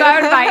Here's you. who I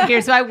would invite.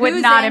 Here's who I would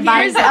Who's not in?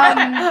 invite.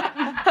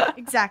 Here's,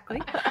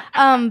 exactly.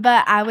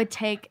 But I would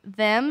take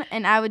them,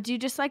 and I would do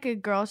just like a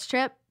girls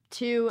trip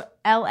to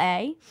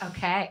LA,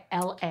 Okay.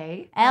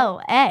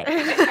 L.A.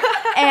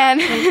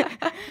 and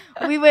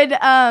we would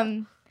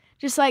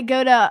just like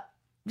go to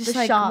just The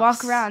like shops.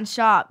 walk around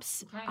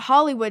shops, Okay.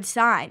 Hollywood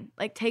sign,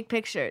 like take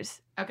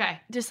pictures, Okay.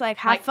 just like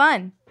have Like-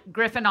 fun.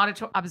 Griffin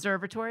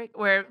Observatory,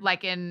 where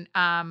like in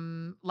La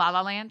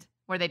La Land,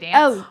 where they dance.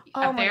 Oh.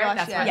 up Oh my there. gosh,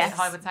 That's where yes. the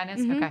Hollywood sign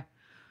is. Mhm. Okay.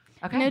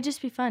 Okay. No,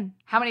 just be fun.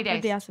 How many days?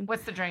 That'd be awesome.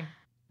 What's the dream?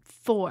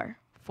 4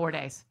 4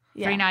 days.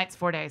 Yeah. 3 nights,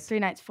 4 days. 3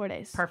 nights, 4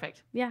 days.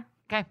 Perfect. Yeah.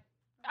 Okay.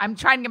 I'm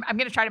going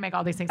to try to make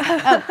all these things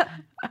happen.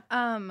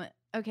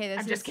 okay, this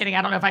I'm is just kidding.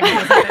 I don't know if I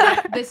can do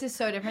this. This is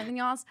so different than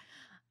y'all's.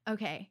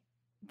 Okay.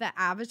 The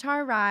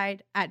Avatar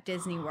ride at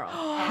Disney World.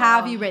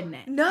 Have you ridden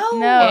it? No.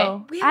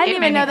 No, We- I it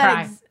didn't made even me know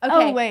cry. that.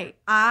 Okay. Oh wait,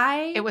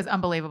 It was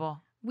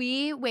unbelievable.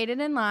 We waited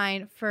in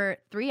line for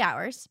 3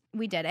 hours.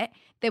 We did it.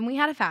 Then we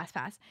had a fast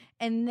pass.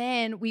 And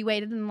then we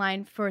waited in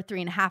line for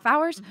 3.5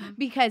 hours Mhm.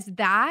 because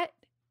that,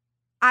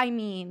 I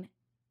mean,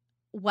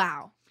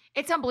 wow.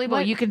 It's unbelievable.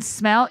 What? You can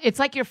smell. It's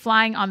like you're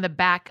flying on the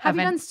back Have of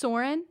you an. done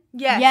Soarin'?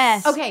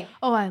 Yes. Okay.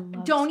 Oh, I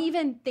love Don't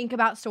even think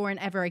about Soarin'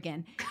 ever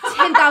again.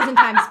 10,000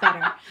 times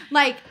better.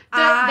 Like The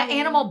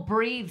animal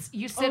breathes.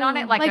 You sit on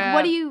it like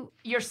what do you?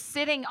 You're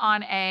sitting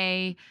on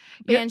a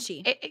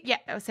Banshee.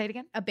 Say it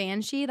again. A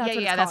banshee? That's Yeah,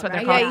 what yeah, it's that's called, what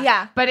they're right? called.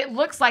 Yeah. But it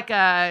looks like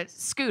a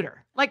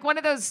scooter, like one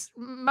of those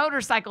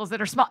motorcycles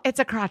that are small. It's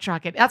a crotch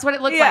rocket. That's what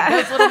it looks Yeah.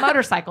 like. Those little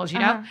motorcycles, you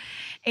know? Uh-huh.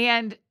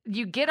 And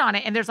you get on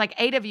it, and there's like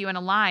 8 of you in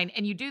a line,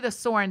 and you do the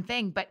soaring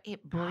thing, but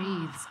it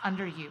breathes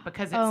under you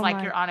because it's Oh like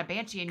my you're on a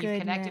banshee and you've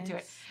connected to it.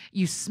 goodness.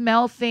 You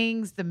smell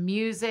things, the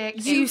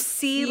music. You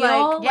see, Feel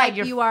like, yeah, like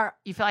you're- you are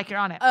you feel like you're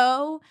on it.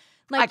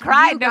 like I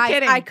cried, you no guys,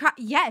 kidding. I cried.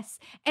 Yes.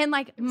 And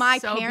like my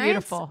so parents,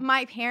 beautiful.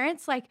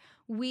 like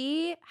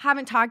we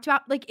haven't talked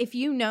about, like, if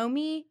you know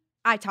me,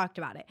 I talked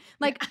about it.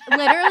 Like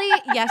literally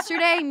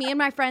yesterday, me and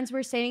my friends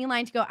were standing in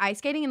line to go ice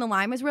skating and the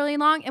line was really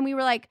long. And we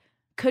were like,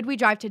 could we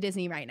drive to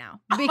Disney right now?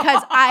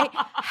 Because I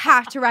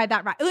have to ride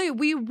that ride. Like,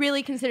 we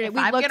really considered it. If We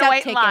I'm looked gonna up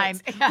wait in line.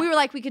 tickets. We were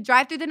like, we could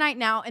drive through the night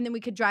now, and then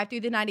we could drive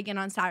through the night again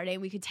on Saturday.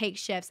 We could take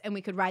shifts, and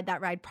we could ride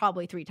that ride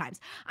probably 3 times.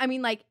 I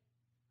mean, like,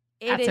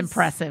 That's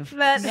impressive.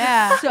 That's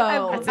Yeah. So I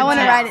I That's want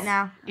to intense. ride it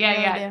now. Yeah, I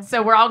really yeah. do.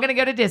 So we're all gonna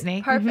go to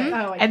Disney. perfect.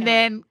 Oh, I And can't.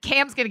 then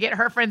Cam's gonna get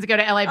her friends to go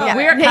to LA, but Yeah.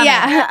 we're coming.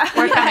 Yeah.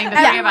 We're coming, the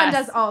 3 of Everyone us.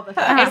 does all the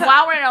things. And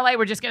while we're in LA,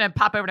 we're just gonna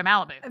pop over to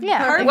Malibu.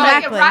 Yeah, Perfect. Well,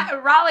 exactly.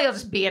 Raleigh will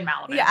just be in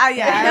Malibu.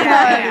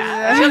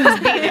 Yeah. She'll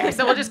just be there.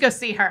 So we'll just go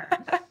see her.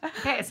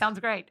 Okay, it sounds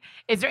great.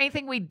 Is there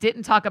anything we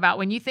didn't talk about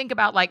when you think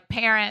about like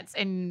parents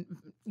and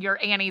your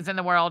Annies in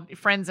the world,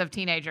 friends of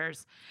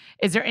teenagers?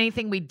 Is there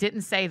anything we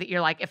didn't say that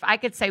you're like, if I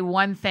could say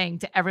one thing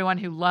to everyone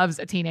who loves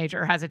a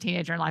teenager or has a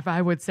teenager in life,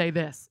 I would say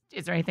this.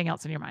 Is there anything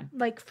else in your mind?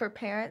 Like for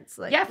parents,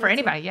 like Yeah, for let's say-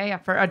 anybody. Yeah,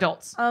 for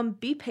adults.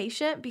 Be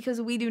patient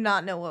because we do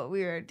not know what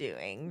we are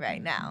doing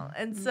right now.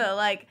 And so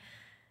like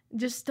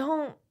just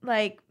don't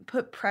like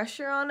put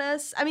pressure on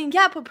us. I mean,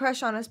 yeah, put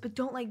pressure on us, but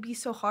don't like be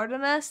so hard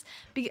on us.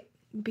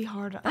 Be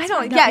hard on. I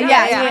don't.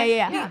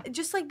 Yeah.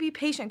 Just like be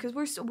patient because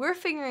we're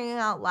figuring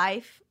out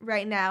life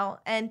right now,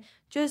 and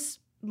just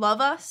love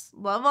us,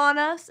 love on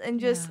us, and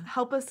just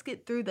help us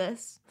get through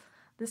this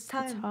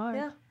time. It's hard.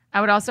 Yeah. I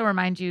would also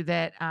remind you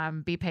that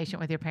be patient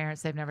with your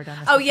parents. They've never done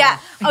this Oh before. yeah.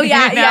 Oh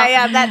yeah. You know?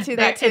 Yeah. That too.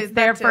 That too. It's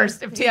their that too. first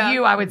to Yeah.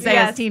 you, I would say,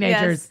 as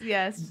teenagers.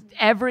 Yes.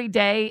 Every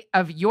day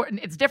of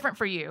it's different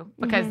for you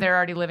because they're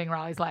already living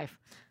Raleigh's life.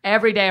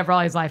 Every day of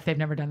Raleigh's life, they've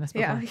never done this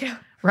before. Yeah.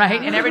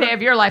 Right? And every day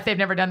of your life, they've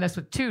never done this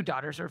with 2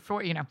 daughters or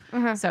 4, you know.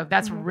 Uh-huh. So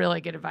that's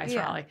really good advice,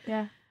 Yeah. Raleigh.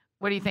 Yeah.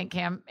 What do you think,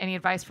 Cam? Any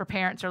advice for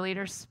parents or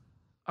leaders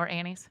or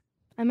Annies?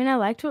 I mean, I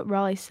liked what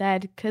Raleigh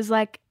said because,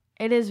 like,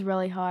 it is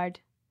really hard.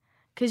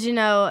 Because, you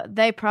know,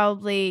 they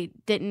probably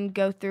didn't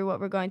go through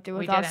what we're going through We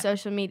with all didn't.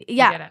 social media. We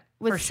Yeah, didn't.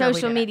 with For sure we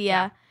social didn't.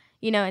 media,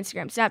 you know,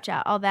 Instagram,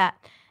 Snapchat, all that.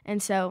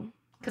 And so,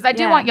 Because I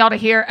do Yeah. want y'all to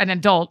hear an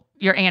adult,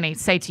 your Annie,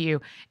 say to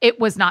you, it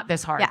was not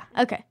this hard. yeah,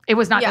 okay. It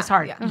was not Yeah, this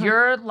hard. yeah. Uh-huh.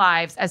 Your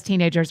lives as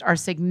teenagers are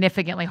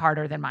significantly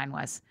harder than mine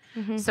was.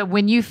 Mhm. So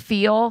when you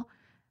feel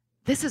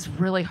this is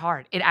really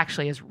hard, it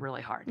actually is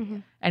really hard.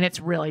 Mhm. And it's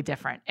really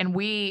different. And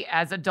we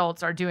as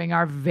adults are doing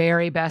our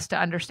very best to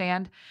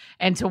understand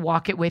and to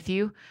walk it with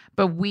you.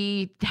 But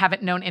we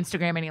haven't known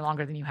Instagram any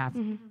longer than you have,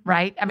 Mhm.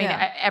 right? I mean,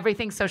 Yeah.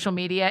 everything social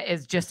media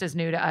is just as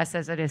new to us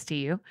as it is to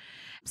you.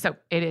 So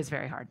it is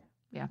very hard.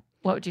 Yeah.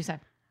 What would you say?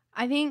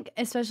 I think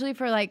especially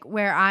for like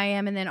where I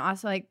am and then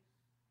also like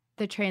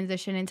the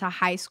transition into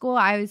high school,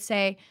 I would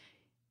say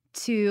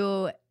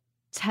to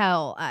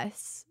tell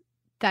us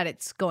that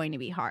it's going to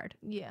be hard.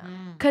 Yeah.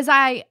 Cuz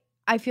I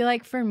feel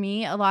like for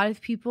me a lot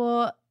of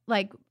people,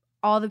 like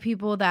all the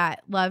people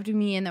that loved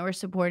me and that were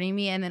supporting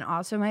me and then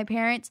also my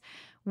parents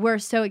were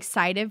so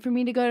excited for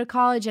me to go to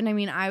college, and I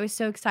mean I was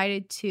so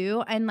excited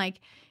too, and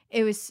like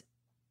it was,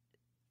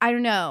 I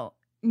don't know,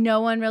 no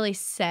one really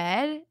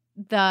said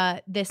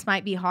this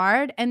might be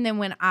hard. And then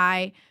when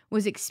I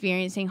was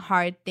experiencing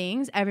hard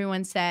things,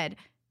 everyone said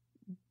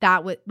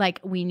that would, like,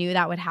 we knew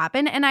that would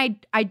happen. And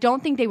I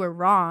don't think they were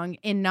wrong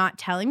in not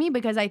telling me,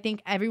 because I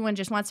think everyone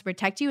just wants to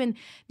protect you, and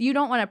you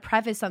don't want to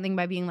preface something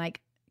by being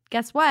like,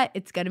 guess what?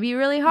 It's going to be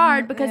really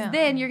hard, because Yeah.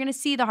 then you're going to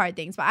see the hard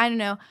things. But I don't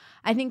know.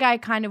 I think I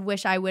kind of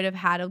wish I would have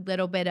had a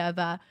little bit of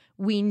a,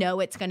 we know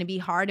it's going to be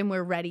hard and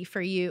we're ready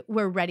for you.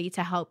 We're ready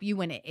to help you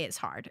when it is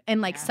hard.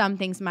 And like Yeah. some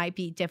things might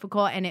be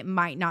difficult and it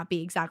might not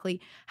be exactly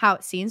how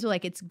it seems, but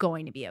like it's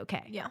going to be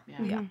okay. Yeah.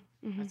 Yeah. Yeah.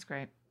 Mhm. That's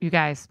great. You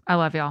guys, I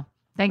love y'all.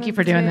 Thank you Love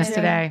for doing you this too.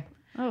 today.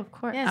 Oh, of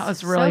course. Yes. That was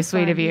So really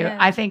sweet of fun, you. yeah.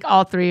 I think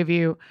all 3 of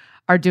you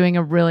are doing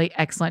a really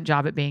excellent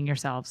job at being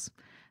yourselves.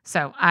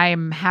 So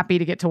I'm happy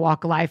to get to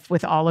walk life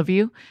with all of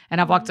you.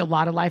 And I've walked a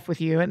lot of life with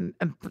you, and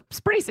it's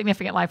pretty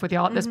significant life with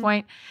y'all at this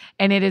point.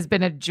 And it has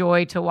been a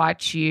joy to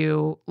watch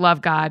you love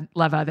God,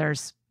 love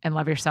others, and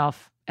love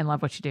yourself, and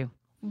love what you do.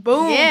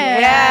 Boom.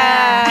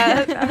 Yeah.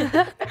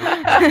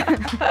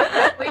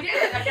 We did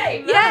it. Okay.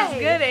 Yay. That's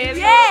good, Annie.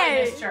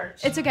 Yay. Church.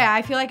 It's okay.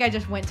 I feel like I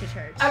just went to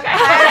church.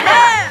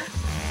 Okay.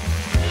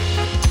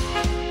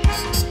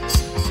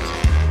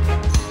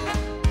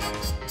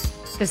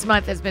 This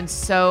month has been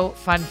so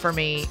fun for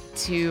me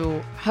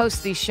to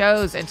host these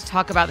shows and to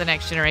talk about the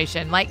next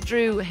generation. Like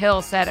Drew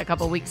Hill said a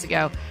couple weeks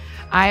ago,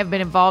 I have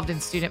been involved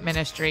in student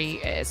ministry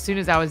as soon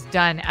as I was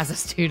done as a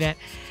student,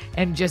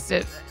 and just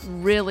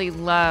really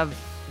love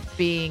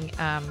being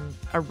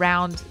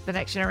around the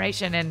next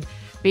generation and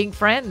being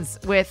friends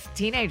with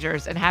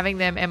teenagers and having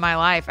them in my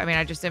life. I mean,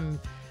 I just am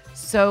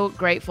so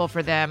grateful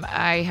for them.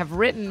 I have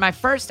written my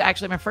first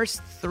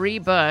 3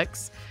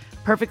 books,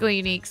 Perfectly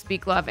Unique,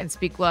 Speak Love, and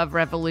Speak Love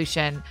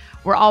Revolution,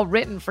 were all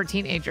written for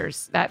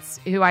teenagers. That's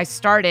who I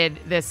started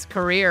this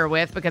career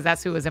with, because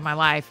that's who was in my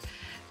life.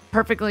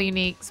 Perfectly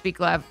Unique, Speak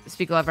Love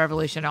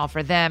Revolution, all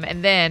for them.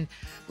 And then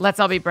Let's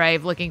All Be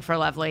Brave, Looking for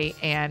Lovely,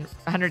 and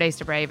 100 Days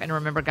to Brave, and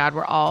Remember God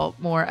were all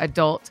more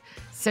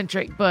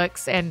adult-centric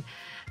books. And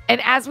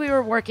as we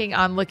were working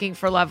on Looking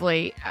for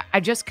Lovely, I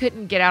just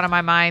couldn't get out of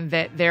my mind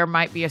that there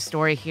might be a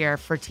story here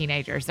for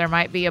teenagers. There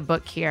might be a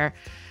book here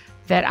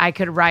that I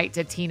could write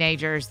to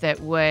teenagers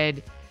that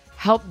would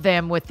help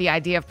them with the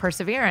idea of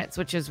perseverance,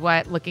 which is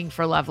what Looking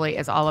for Lovely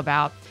is all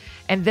about.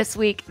 And this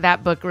week,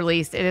 that book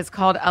released. It is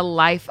called A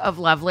Life of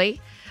Lovely,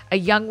 A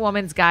Young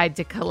Woman's Guide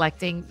to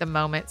Collecting the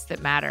Moments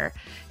That Matter.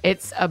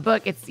 It's a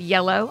book. It's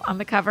yellow on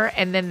the cover.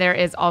 And then there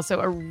is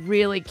also a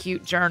really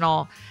cute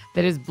journal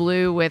that is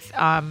blue with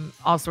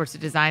all sorts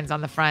of designs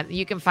on the front.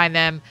 You can find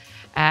them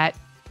at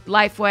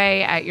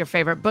Lifeway, at your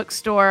favorite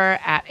bookstore,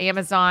 at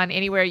Amazon,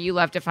 anywhere you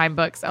love to find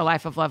books. A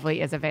Life of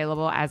Lovely is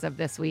available as of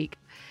this week.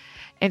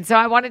 And so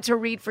I wanted to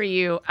read for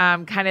you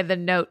kind of the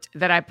note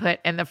that I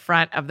put in the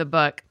front of the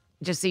book,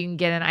 just so you can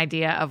get an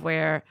idea of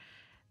where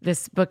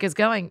this book is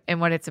going and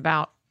what it's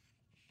about.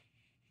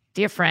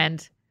 Dear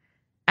friend,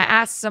 I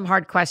asked some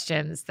hard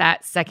questions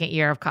that second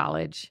year of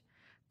college.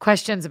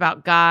 Questions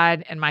about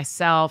God and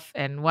myself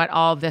and what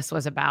all this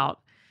was about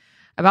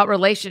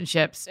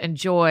relationships and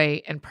joy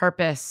and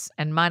purpose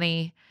and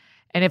money,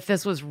 and if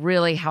this was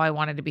really how I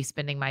wanted to be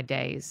spending my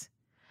days.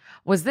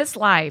 Was this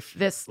life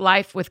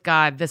with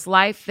God, this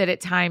life that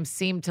at times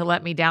seemed to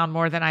let me down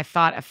more than I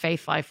thought a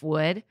faith life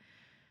would,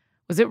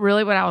 was it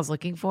really what I was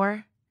looking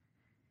for?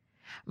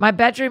 My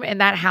bedroom in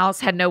that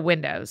house had no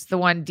windows, the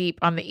one deep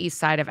on the east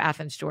side of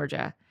Athens,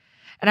 Georgia.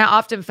 And I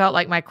often felt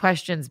like my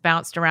questions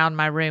bounced around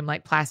my room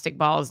like plastic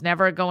balls,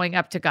 never going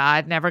up to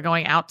God, never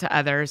going out to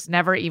others,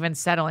 never even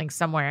settling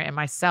somewhere in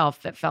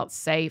myself that felt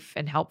safe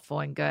and helpful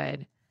and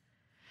good.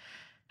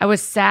 I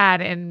was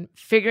sad, and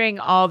figuring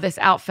all this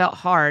out felt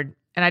hard,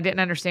 and I didn't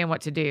understand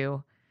what to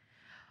do.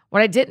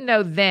 What I didn't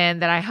know then,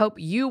 that I hope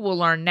you will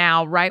learn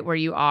now right where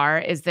you are,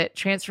 is that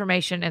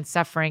transformation and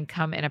suffering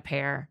come in a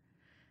pair.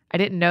 I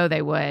didn't know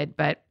they would,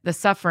 but the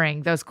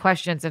suffering, those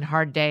questions and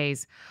hard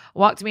days,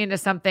 walked me into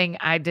something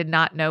I did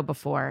not know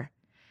before.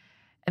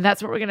 And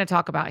that's what we're going to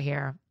talk about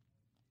here.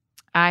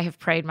 I have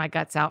prayed my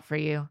guts out for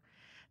you,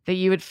 that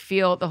you would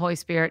feel the Holy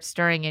Spirit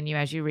stirring in you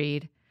as you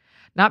read,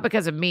 not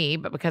because of me,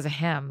 but because of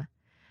Him,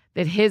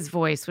 that His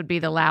voice would be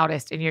the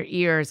loudest in your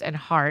ears and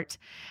heart,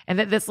 and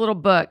that this little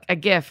book, a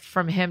gift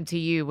from Him to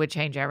you, would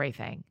change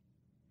everything.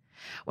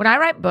 When I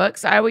write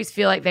books, I always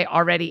feel like they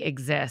already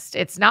exist.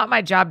 It's not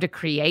my job to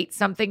create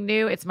something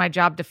new. It's my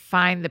job to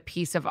find the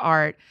piece of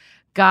art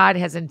God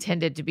has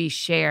intended to be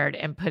shared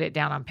and put it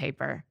down on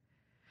paper.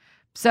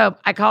 So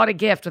I call it a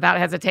gift without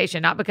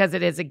hesitation, not because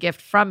it is a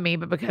gift from me,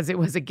 but because it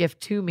was a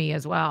gift to me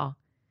as well.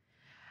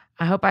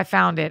 I hope I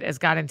found it as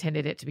God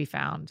intended it to be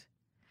found.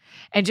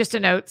 And just a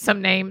note,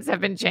 some names have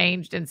been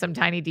changed and some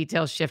tiny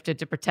details shifted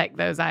to protect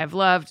those I have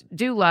loved,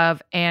 do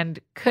love, and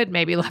could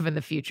maybe love in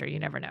the future. You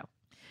never know.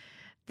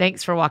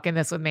 Thanks for walking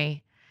this with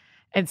me.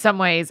 In some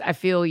ways, I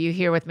feel you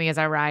here with me as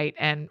I write,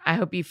 and I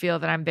hope you feel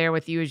that I'm there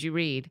with you as you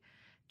read.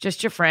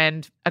 Just your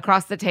friend,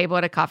 across the table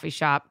at a coffee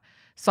shop,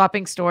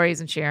 swapping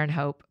stories and sharing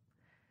hope.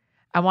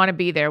 I want to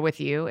be there with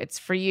you. It's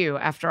for you,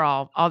 after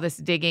all this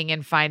digging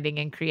and finding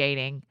and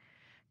creating.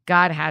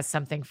 God has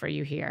something for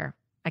you here.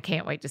 I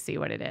can't wait to see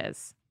what it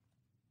is.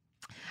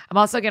 I'm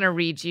also going to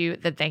read you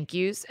the thank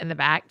yous in the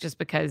back, just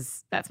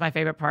because that's my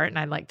favorite part, and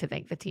I'd like to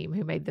thank the team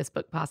who made this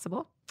book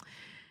possible.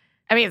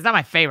 I mean, it's not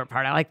my favorite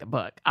part. I like the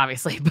book,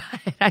 obviously,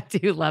 but I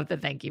do love the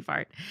thank you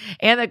part.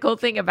 And the cool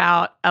thing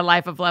about A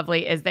Life of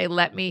Lovely is they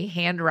let me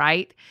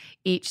handwrite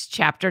each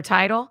chapter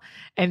title.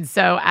 And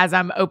so as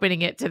I'm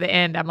opening it to the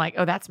end, I'm like,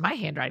 oh, that's my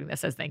handwriting that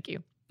says thank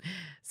you.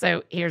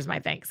 So here's my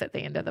thanks at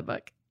the end of the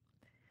book.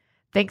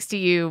 Thanks to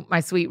you, my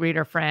sweet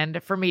reader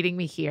friend, for meeting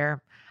me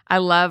here. I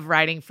love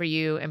writing for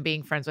you and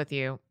being friends with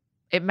you.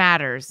 It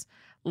matters.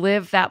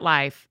 Live that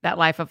life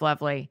of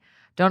lovely.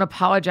 Don't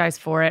apologize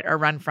for it or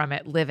run from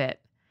it. Live it.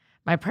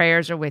 My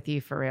prayers are with you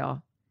for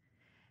real.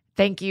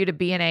 Thank you to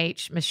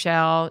B&H,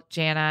 Michelle,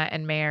 Jana,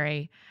 and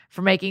Mary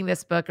for making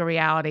this book a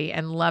reality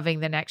and loving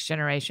the next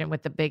generation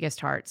with the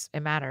biggest hearts. It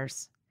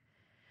matters.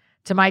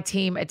 To my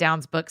team at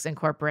Downs Books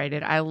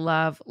Incorporated, I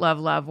love, love,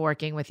 love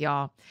working with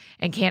y'all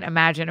and can't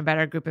imagine a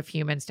better group of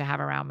humans to have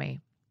around me.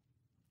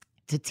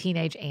 To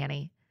teenage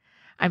Annie,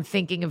 I'm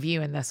thinking of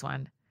you in this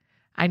one.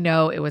 I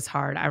know it was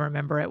hard. I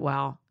remember it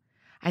well.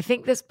 I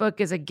think this book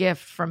is a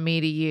gift from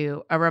me to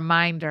you, a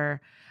reminder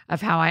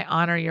of how I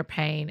honor your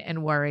pain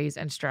and worries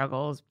and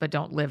struggles, but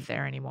don't live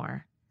there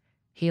anymore.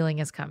 Healing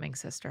is coming,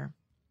 sister.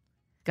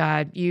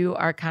 God, you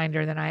are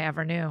kinder than I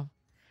ever knew.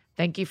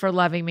 Thank you for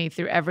loving me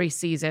through every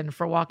season,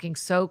 for walking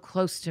so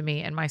close to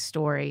me in my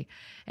story,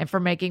 and for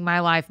making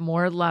my life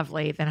more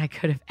lovely than I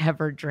could have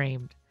ever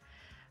dreamed.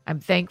 I'm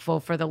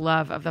thankful for the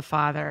love of the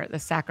Father, the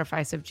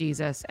sacrifice of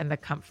Jesus, and the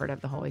comfort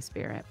of the Holy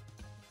Spirit.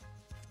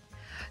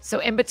 So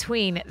in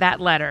between that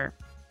letter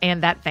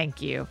and that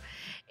thank you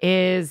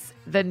is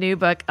the new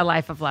book, A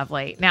Life of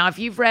Lovely. Now, if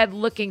you've read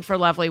Looking for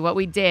Lovely, what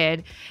we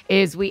did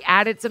is we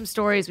added some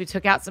stories, we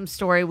took out some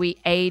story, we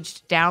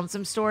aged down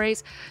some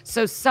stories.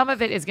 So some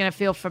of it is going to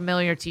feel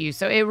familiar to you.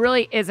 So it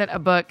really isn't a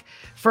book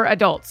for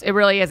adults. It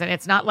really isn't.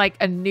 It's not like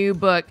a new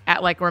book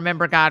at like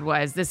Remember God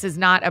was. This is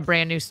not a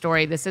brand new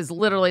story. This is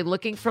literally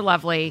Looking for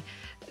Lovely,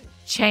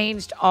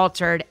 changed,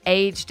 altered,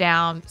 aged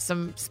down,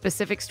 some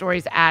specific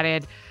stories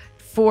added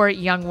for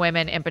young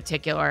women in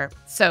particular.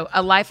 So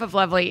A Life of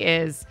Lovely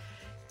is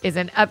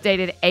an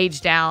updated,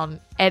 aged down,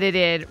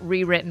 edited,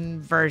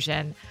 rewritten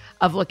version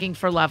of Looking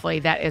for Lovely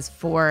that is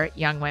for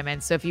young women.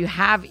 So if you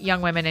have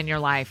young women in your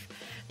life,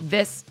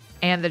 this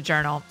and the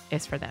journal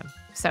is for them.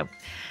 So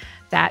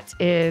that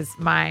is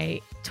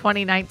my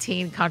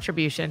 2019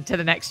 contribution to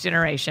the next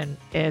generation,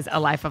 is A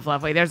Life of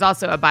Lovely. There's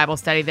also a Bible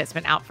study that's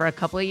been out for a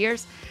couple of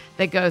years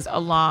that goes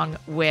along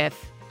with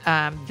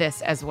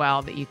this as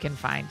well that you can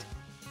find.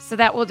 So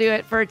that will do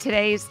it for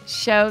today's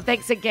show.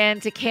 Thanks again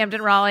to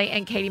Camden Raleigh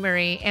and Katie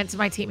Marie and to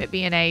my team at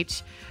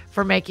B&H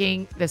for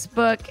making this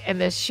book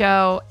and this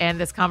show and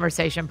this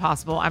conversation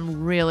possible.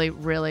 I'm really,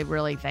 really,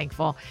 really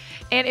thankful.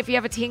 And if you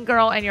have a teen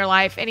girl in your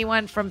life,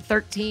 anyone from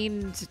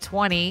 13 to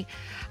 20,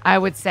 I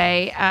would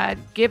say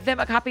give them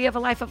a copy of A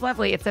Life of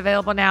Lovely. It's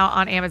available now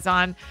on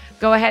Amazon.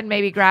 Go ahead and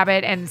maybe grab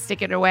it and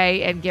stick it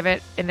away and give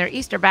it in their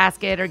Easter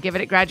basket, or give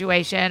it at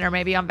graduation, or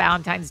maybe on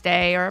Valentine's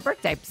Day or a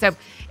birthday. So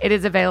it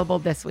is available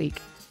this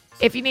week.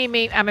 If you need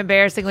me, I'm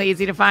embarrassingly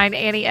easy to find.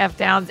 Annie F.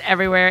 Downs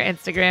everywhere,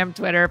 Instagram,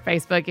 Twitter,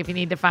 Facebook. If you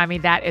need to find me,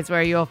 that is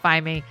where you'll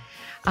find me.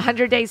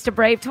 100 Days to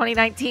Brave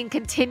 2019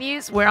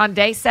 continues. We're on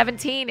day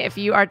 17 if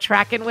you are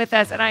tracking with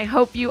us, and I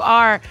hope you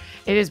are.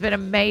 It has been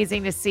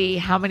amazing to see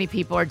how many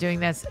people are doing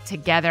this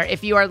together.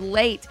 If you are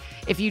late,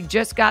 if you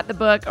just got the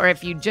book, or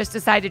if you just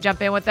decided to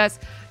jump in with us,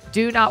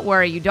 do not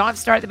worry. You don't have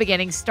to start at the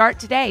beginning. Start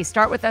today.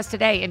 Start with us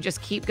today and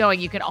just keep going.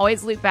 You can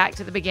always loop back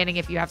to the beginning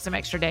if you have some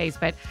extra days,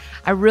 but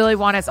I really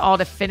want us all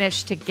to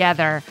finish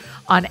together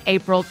on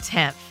April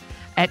 10th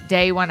at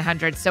day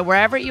 100. So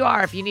wherever you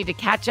are, if you need to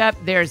catch up,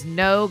 there's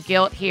no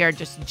guilt here.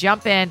 Just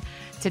jump in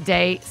to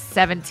day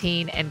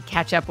 17 and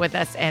catch up with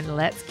us, and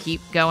let's keep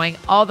going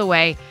all the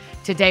way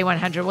to day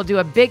 100. We'll do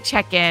a big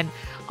check-in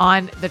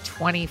on the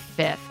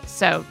 25th.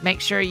 So make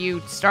sure you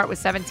start with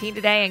 17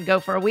 today and go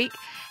for a week,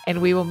 and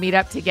we will meet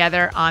up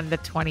together on the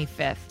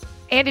 25th.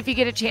 And if you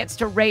get a chance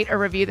to rate or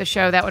review the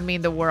show, that would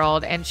mean the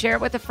world. And share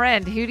it with a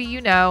friend. Who do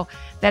you know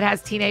that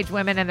has teenage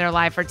women in their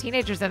life or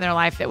teenagers in their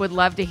life that would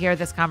love to hear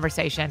this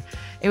conversation?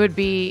 It would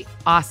be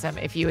awesome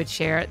if you would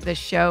share the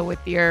show with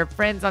your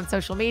friends on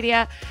social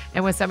media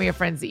and with some of your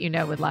friends that you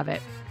know would love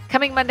it.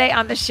 Coming Monday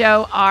on the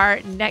show,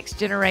 our Next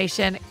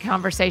Generation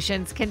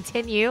conversations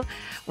continue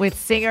with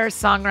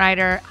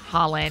singer-songwriter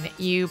Holland.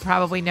 You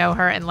probably know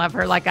her and love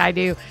her like I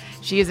do.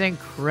 She is an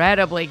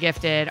incredibly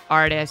gifted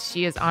artist.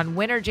 She is on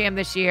Winter Jam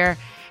this year,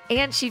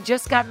 and she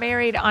just got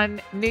married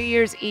on New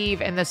Year's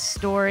Eve, and the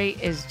story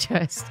is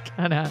just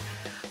gonna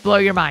blow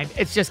your mind.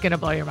 It's just gonna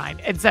blow your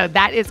mind. And so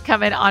that is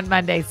coming on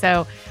Monday.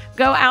 So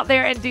go out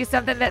there and do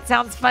something that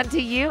sounds fun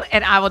to you,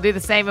 and I will do the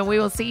same, and we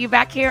will see you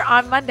back here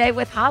on Monday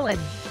with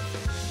Holland.